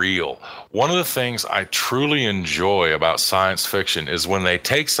real. One of the things I truly enjoy about science fiction is when they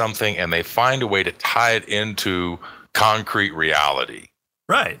take something and they find a way to tie it into concrete reality.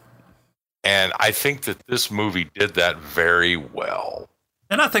 Right. And I think that this movie did that very well.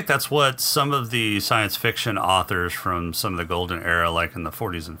 And I think that's what some of the science fiction authors from some of the golden era, like in the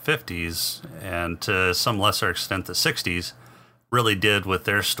 40s and 50s, and to some lesser extent the 60s, really did with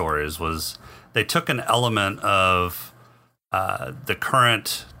their stories, was they took an element of the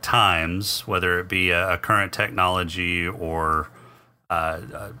current times, whether it be a current technology or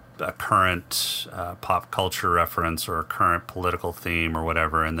a current pop culture reference or a current political theme or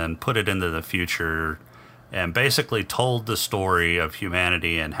whatever, and then put it into the future and basically told the story of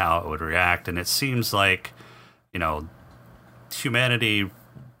humanity and how it would react. And it seems like, humanity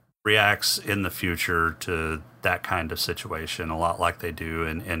reacts in the future to that kind of situation a lot like they do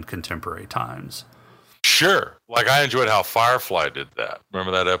in contemporary times. Sure. Like, I enjoyed how Firefly did that.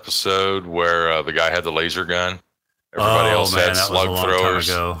 Remember that episode where the guy had the laser gun? Everybody else had slug throwers.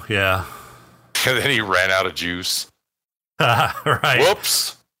 Time ago. Yeah. And then he ran out of juice. Right.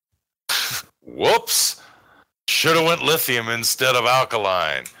 Whoops. Should have went lithium instead of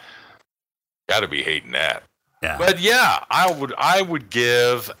alkaline. Got to be hating that. Yeah. But yeah, I would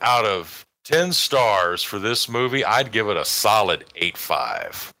give, out of 10 stars for this movie, I'd give it a solid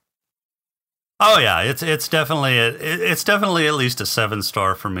 8.5. Oh yeah, it's definitely at least a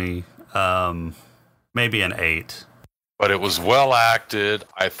 7-star for me. Maybe an 8. But it was well acted.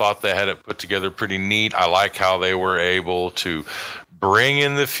 I thought they had it put together pretty neat. I like how they were able to bring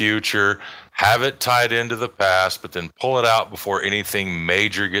in the future, have it tied into the past, but then pull it out before anything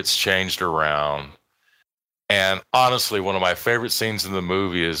major gets changed around. And honestly, one of my favorite scenes in the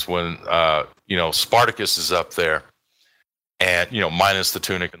movie is when, Spartacus is up there and, minus the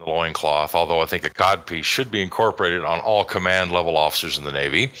tunic and the loincloth, although I think a codpiece should be incorporated on all command level officers in the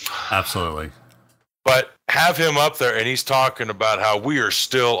Navy. Absolutely. But have him up there, and he's talking about how we are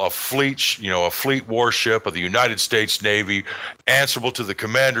still a fleet warship of the United States Navy, answerable to the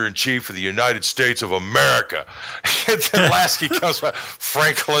Commander-in-Chief of the United States of America. And then Lasky comes back,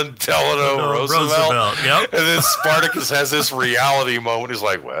 Franklin Delano Roosevelt. Yep. And then Spartacus has this reality moment. He's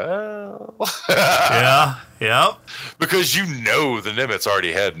like, well. Yeah, yep. Because the Nimitz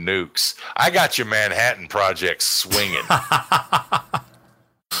already had nukes. I got your Manhattan Project swinging.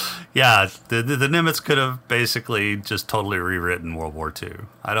 Yeah, the Nimitz could have basically just totally rewritten World War II.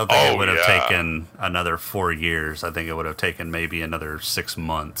 I don't think it would have taken another 4 years. I think it would have taken maybe another 6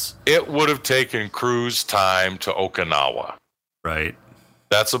 months. It would have taken cruise time to Okinawa. Right.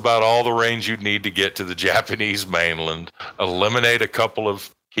 That's about all the range you'd need to get to the Japanese mainland, eliminate a couple of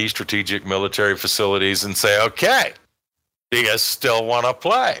key strategic military facilities, and say, okay, do you guys still want to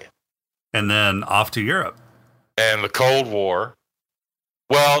play? And then off to Europe. And the Cold War.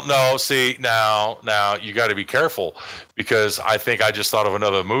 Well, no, see, now you got to be careful, because I think I just thought of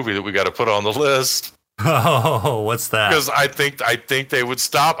another movie that we got to put on the list. Oh, what's that? Because I think they would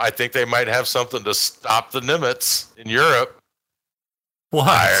stop. I think they might have something to stop the Nimitz in Europe. What?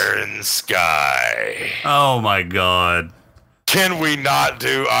 Iron Sky. Oh, my God. Can we not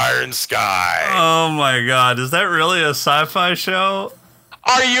do Iron Sky? Oh, my God. Is that really a sci-fi show?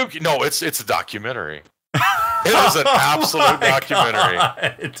 Are you? No, it's a documentary. It is an absolute documentary.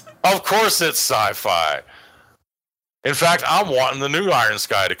 God. Of course it's sci-fi. In fact, I'm wanting the new Iron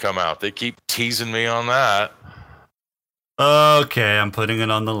Sky to come out. They keep teasing me on that. Okay, I'm putting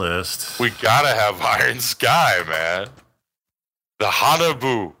it on the list. We gotta have Iron Sky, man. The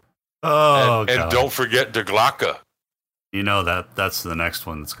Hanabu. Oh, and don't forget De Glocke. You know that's the next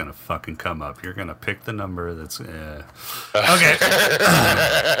one that's gonna fucking come up. You're gonna pick the number that's okay.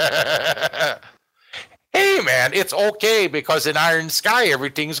 Hey, man, it's okay, because in Iron Sky,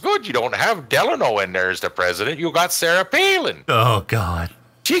 everything's good. You don't have Delano in there as the president. You got Sarah Palin. Oh, God.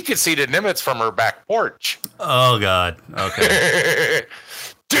 She could see the Nimitz from her back porch. Oh, God. Okay.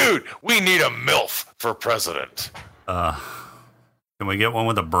 Dude, we need a MILF for president. Can we get one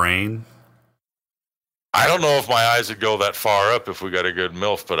with a brain? I don't know if my eyes would go that far up if we got a good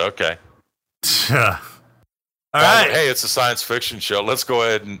MILF, but okay. All right. Hey, it's a science fiction show. Let's go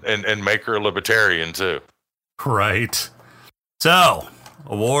ahead and make her a libertarian, too. Right. So,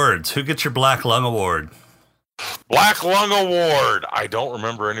 awards. Who gets your Black Lung Award? Black Lung Award. I don't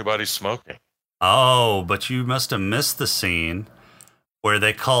remember anybody smoking. Oh, but you must have missed the scene where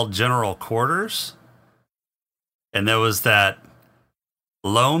they called general quarters, and there was that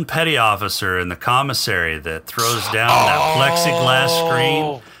lone petty officer in the commissary that throws down that plexiglass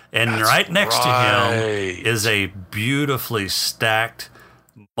screen, and right next to him is a beautifully stacked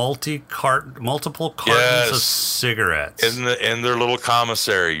multiple cartons of cigarettes in their little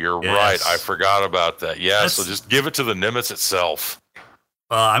commissary. You're right. I forgot about that. Yeah, so just give it to the Nimitz itself.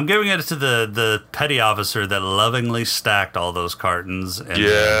 Well, I'm giving it to the petty officer that lovingly stacked all those cartons and threw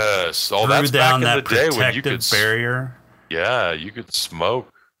that's down back that in the day protective when you could barrier. Yeah, you could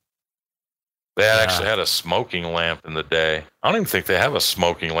smoke. They actually had a smoking lamp in the day. I don't even think they have a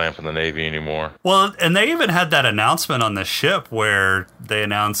smoking lamp in the Navy anymore. Well, and they even had that announcement on the ship where they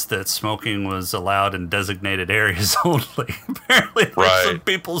announced that smoking was allowed in designated areas only. Apparently, there's some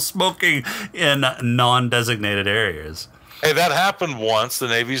people smoking in non-designated areas. Hey, that happened once. The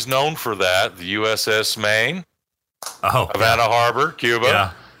Navy's known for that. The USS Maine, Havana Harbor,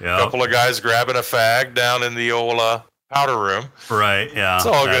 Cuba. Yeah. A couple of guys grabbing a fag down in the old powder room. Right, yeah. It's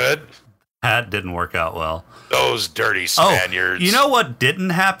all good. That didn't work out well. Those dirty Spaniards. You know what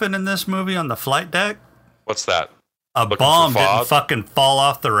didn't happen in this movie on the flight deck? What's that? A bomb didn't fucking fall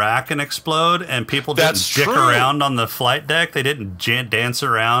off the rack and explode, and people didn't dick around on the flight deck. They didn't dance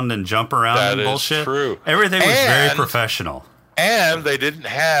around and jump around and bullshit. That is true. Everything was very professional. And they didn't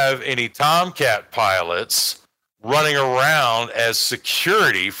have any Tomcat pilots running around as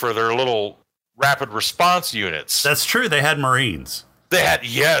security for their little rapid response units. That's true. They had Marines. They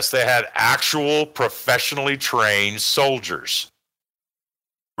had actual professionally trained soldiers.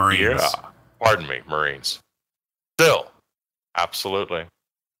 Marines. Yeah. Pardon me, Marines. Still, absolutely.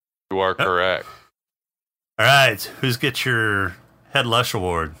 You are correct. All right. Who's get your head Lush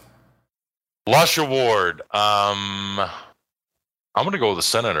Award? Lush Award. I'm going to go with the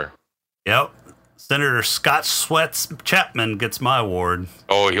Senator. Yep. Senator Scotch Sweats Chapman gets my award.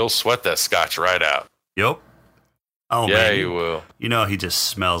 Oh, he'll sweat that scotch right out. Yep. Oh, yeah, man. he will. You know, he just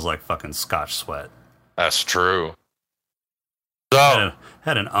smells like fucking Scotch sweat. That's true. So,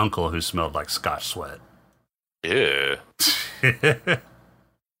 had an uncle who smelled like Scotch sweat. Yeah.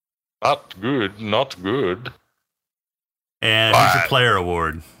 Not good. And who's your player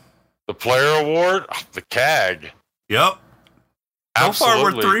award? The player award? The CAG. Yep. So far,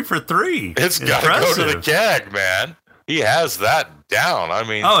 we're 3 for 3. It's got to go to the CAG, man. He has that down. I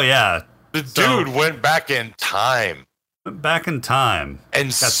mean, oh, yeah. The dude went back in time.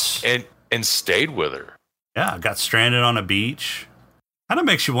 And stayed with her. Yeah, got stranded on a beach. Kind of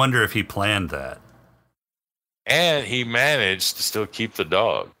makes you wonder if he planned that. And he managed to still keep the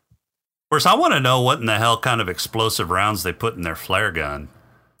dog. Of course, I want to know what in the hell kind of explosive rounds they put in their flare gun.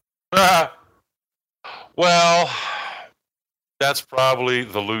 Well, that's probably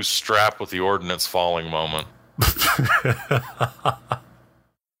the loose strap with the ordnance falling moment.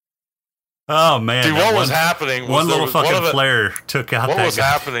 Oh, man. See, what was happening? One little fucking flare took out that guy. What was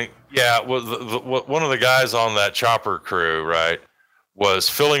happening? Yeah, one of the guys on that chopper crew, right, was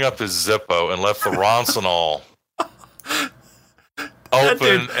filling up his Zippo and left the Roncinol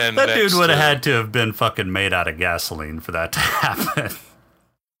open. That dude would have had to have been fucking made out of gasoline for that to happen.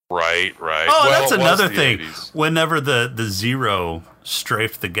 Right. Oh, well, that's another thing. 80s. Whenever the Zero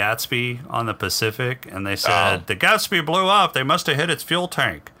strafed the Gatsby on the Pacific, and they said, the Gatsby blew up, they must have hit its fuel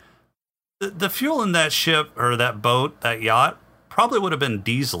tank. The fuel in that ship, or that boat, that yacht, probably would have been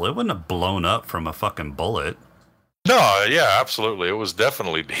diesel. It wouldn't have blown up from a fucking bullet. No, yeah, absolutely. It was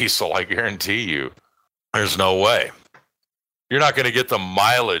definitely diesel, I guarantee you. There's no way. You're not going to get the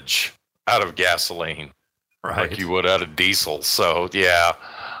mileage out of gasoline like you would out of diesel. So, yeah,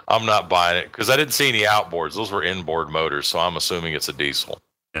 I'm not buying it because I didn't see any outboards. Those were inboard motors, so I'm assuming it's a diesel.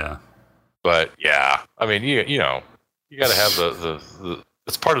 Yeah. But, yeah, I mean, you know, you got to have the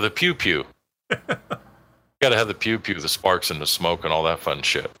it's part of the pew-pew. You got to have the pew-pew, the sparks and the smoke and all that fun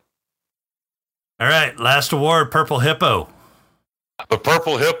shit. All right, last award, Purple Hippo. The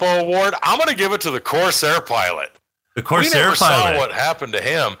Purple Hippo Award, I'm going to give it to the Corsair pilot. The Corsair pilot. We never saw what happened to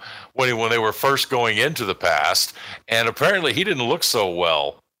him when they were first going into the past, and apparently he didn't look so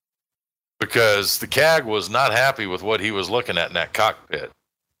well because the CAG was not happy with what he was looking at in that cockpit.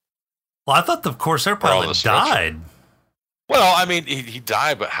 Well, I thought the Corsair pilot died. Well, I mean, he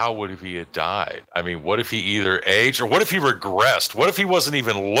died, but how would he have died? I mean, what if he either aged or what if he regressed? What if he wasn't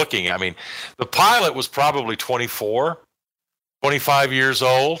even looking? I mean, the pilot was probably 24, 25 years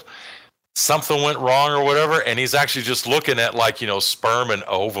old. Something went wrong or whatever, and he's actually just looking at, like, you know, sperm and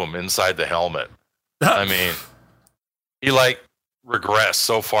ovum inside the helmet. I mean, he, like, regressed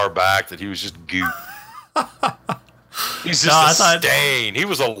so far back that he was just goo. He's just a stain. He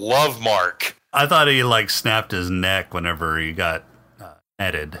was a love mark. I thought he like snapped his neck whenever he got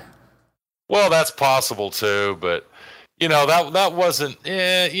netted. Well, that's possible too, but you know that wasn't.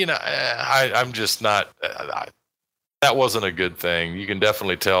 I'm just not. That wasn't a good thing. You can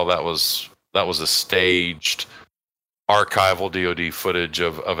definitely tell that was a staged archival DoD footage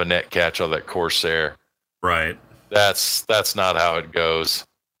of a net catch on that Corsair. Right. That's not how it goes.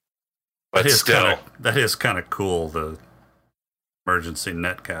 But that is kind of cool. The emergency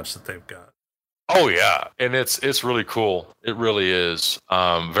net catch that they've got. Oh yeah, and it's really cool. It really is.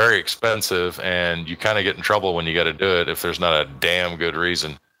 Very expensive, and you kind of get in trouble when you got to do it if there's not a damn good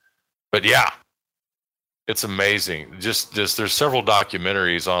reason. But yeah, it's amazing. Just there's several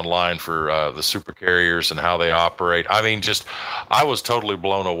documentaries online for the super carriers and how they operate. I mean, I was totally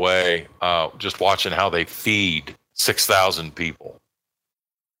blown away just watching how they feed 6,000 people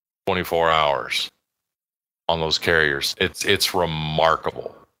 24 hours on those carriers. It's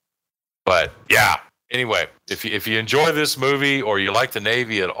remarkable. But yeah, anyway, if you enjoy this movie or you like the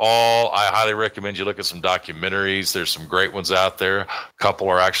Navy at all, I highly recommend you look at some documentaries. There's some great ones out there. A couple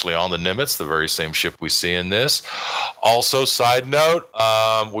are actually on the Nimitz, the very same ship we see in this. Also, side note,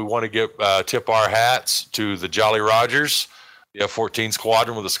 we want to tip our hats to the Jolly Rogers, the F-14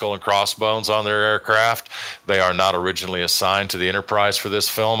 squadron with the skull and crossbones on their aircraft. They are not originally assigned to the Enterprise for this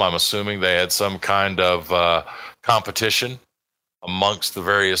film. I'm assuming they had some kind of competition amongst the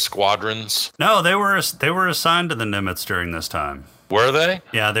various squadrons. No, they were assigned to the Nimitz during this time. Were they?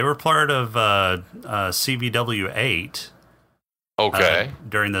 Yeah, they were part of CVW-8. Okay.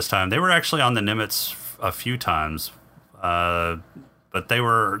 During this time, they were actually on the Nimitz a few times, but they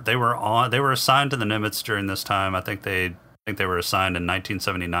were assigned to the Nimitz during this time. I think they were assigned in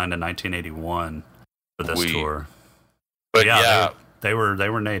 1979 to 1981 for this tour. But yeah, they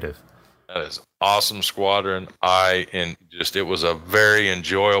were native. That is awesome squadron. It was a very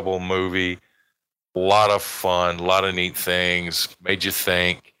enjoyable movie. A lot of fun, a lot of neat things. Made you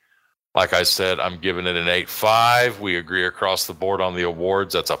think. Like I said, I'm giving it an 8.5. We agree across the board on the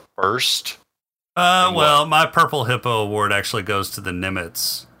awards. That's a first. Well, my Purple Hippo award actually goes to the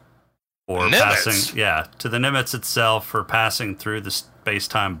Nimitz for passing. Yeah, to the Nimitz itself for passing through the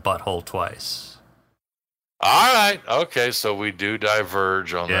space-time butthole twice. All right. Okay. So we do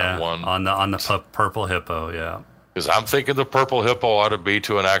diverge on that one. On the Purple Hippo. Yeah. Because I'm thinking the Purple Hippo ought to be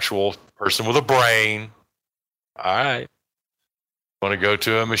to an actual person with a brain. All right. Want to go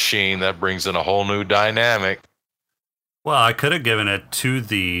to a machine that brings in a whole new dynamic. Well, I could have given it to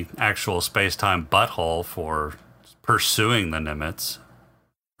the actual space-time butthole for pursuing the Nimitz.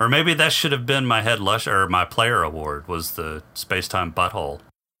 Or maybe that should have been my my player award was the space-time butthole.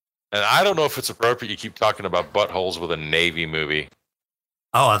 And I don't know if it's appropriate you keep talking about buttholes with a Navy movie.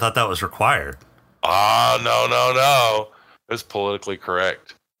 Oh, I thought that was required. No. It's politically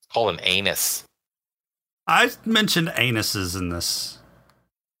correct. It's called an anus. I mentioned anuses in this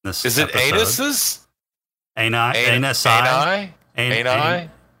Is it episode. Anuses? Anus.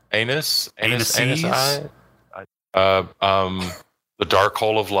 The dark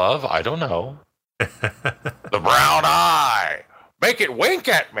hole of love? I don't know. The brown eye. Make it wink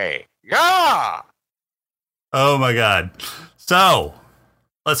at me. Yeah. Oh, my God. So,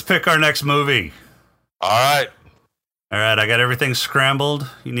 let's pick our next movie. All right. I got everything scrambled.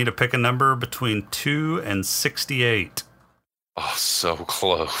 You need to pick a number between 2 and 68. Oh, so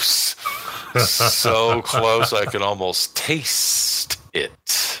close. So close, I can almost taste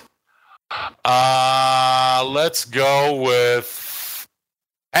it. Let's go with,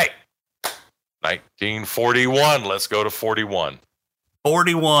 1941. Let's go to 41.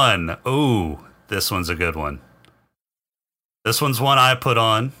 41. Ooh, this one's a good one. This one's one I put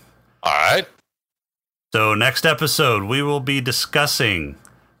on. All right. So next episode, we will be discussing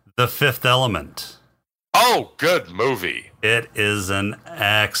The Fifth Element. Oh, good movie. It is an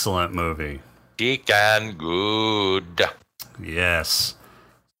excellent movie. Chic and good. Yes.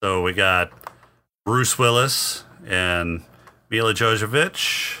 So we got Bruce Willis and Mila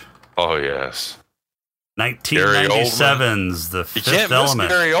Jovovich. Oh, yes. 1997's The Fifth Element. You can't miss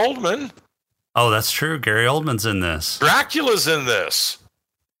Gary Oldman. Oh, that's true. Gary Oldman's in this. Dracula's in this.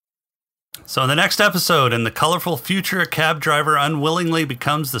 So in the next episode, in the colorful future, a cab driver unwillingly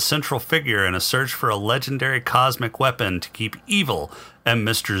becomes the central figure in a search for a legendary cosmic weapon to keep evil and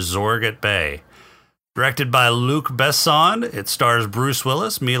Mr. Zorg at bay. Directed by Luc Besson, it stars Bruce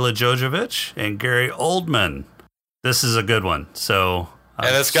Willis, Mila Jovovich, and Gary Oldman. This is a good one. So,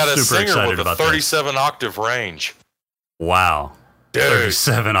 and it's got a singer with a 37 octave range. Wow. Dude,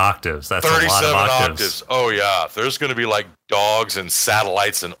 37 octaves. That's 37 a lot of octaves. Oh, yeah. There's going to be like dogs and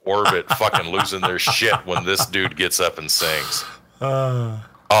satellites in orbit fucking losing their shit when this dude gets up and sings. Oh,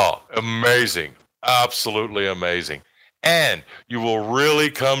 amazing. Absolutely amazing. And you will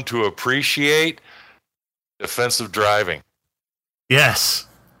really come to appreciate defensive driving. Yes.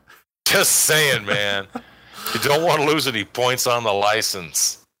 Just saying, man. You don't want to lose any points on the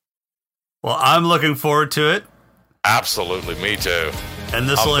license. Well, I'm looking forward to it. Absolutely, me too. And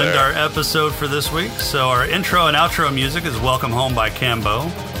this will end our episode for this week. So our intro and outro music is Welcome Home by Cambo.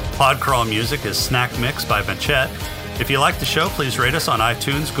 Podcrawl music is Snack Mix by Machette. If you like the show, please rate us on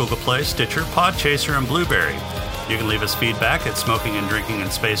iTunes, Google Play, Stitcher, Podchaser, and Blueberry. You can leave us feedback at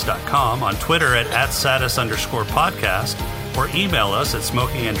smokinganddrinkinginspace.com, on Twitter at @status_podcast, or email us at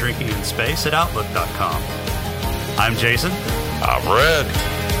smokinganddrinkinginspace@outlook.com. I'm Jason. I'm Red.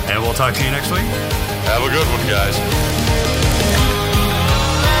 And we'll talk to you next week. Have a good one, guys.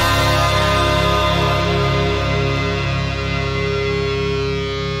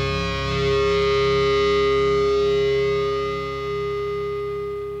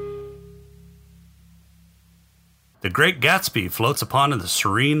 The Great Gatsby floats upon the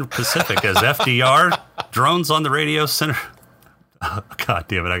serene Pacific as FDR drones on the radio center. Oh, God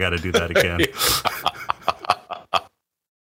damn it, I got to do that again.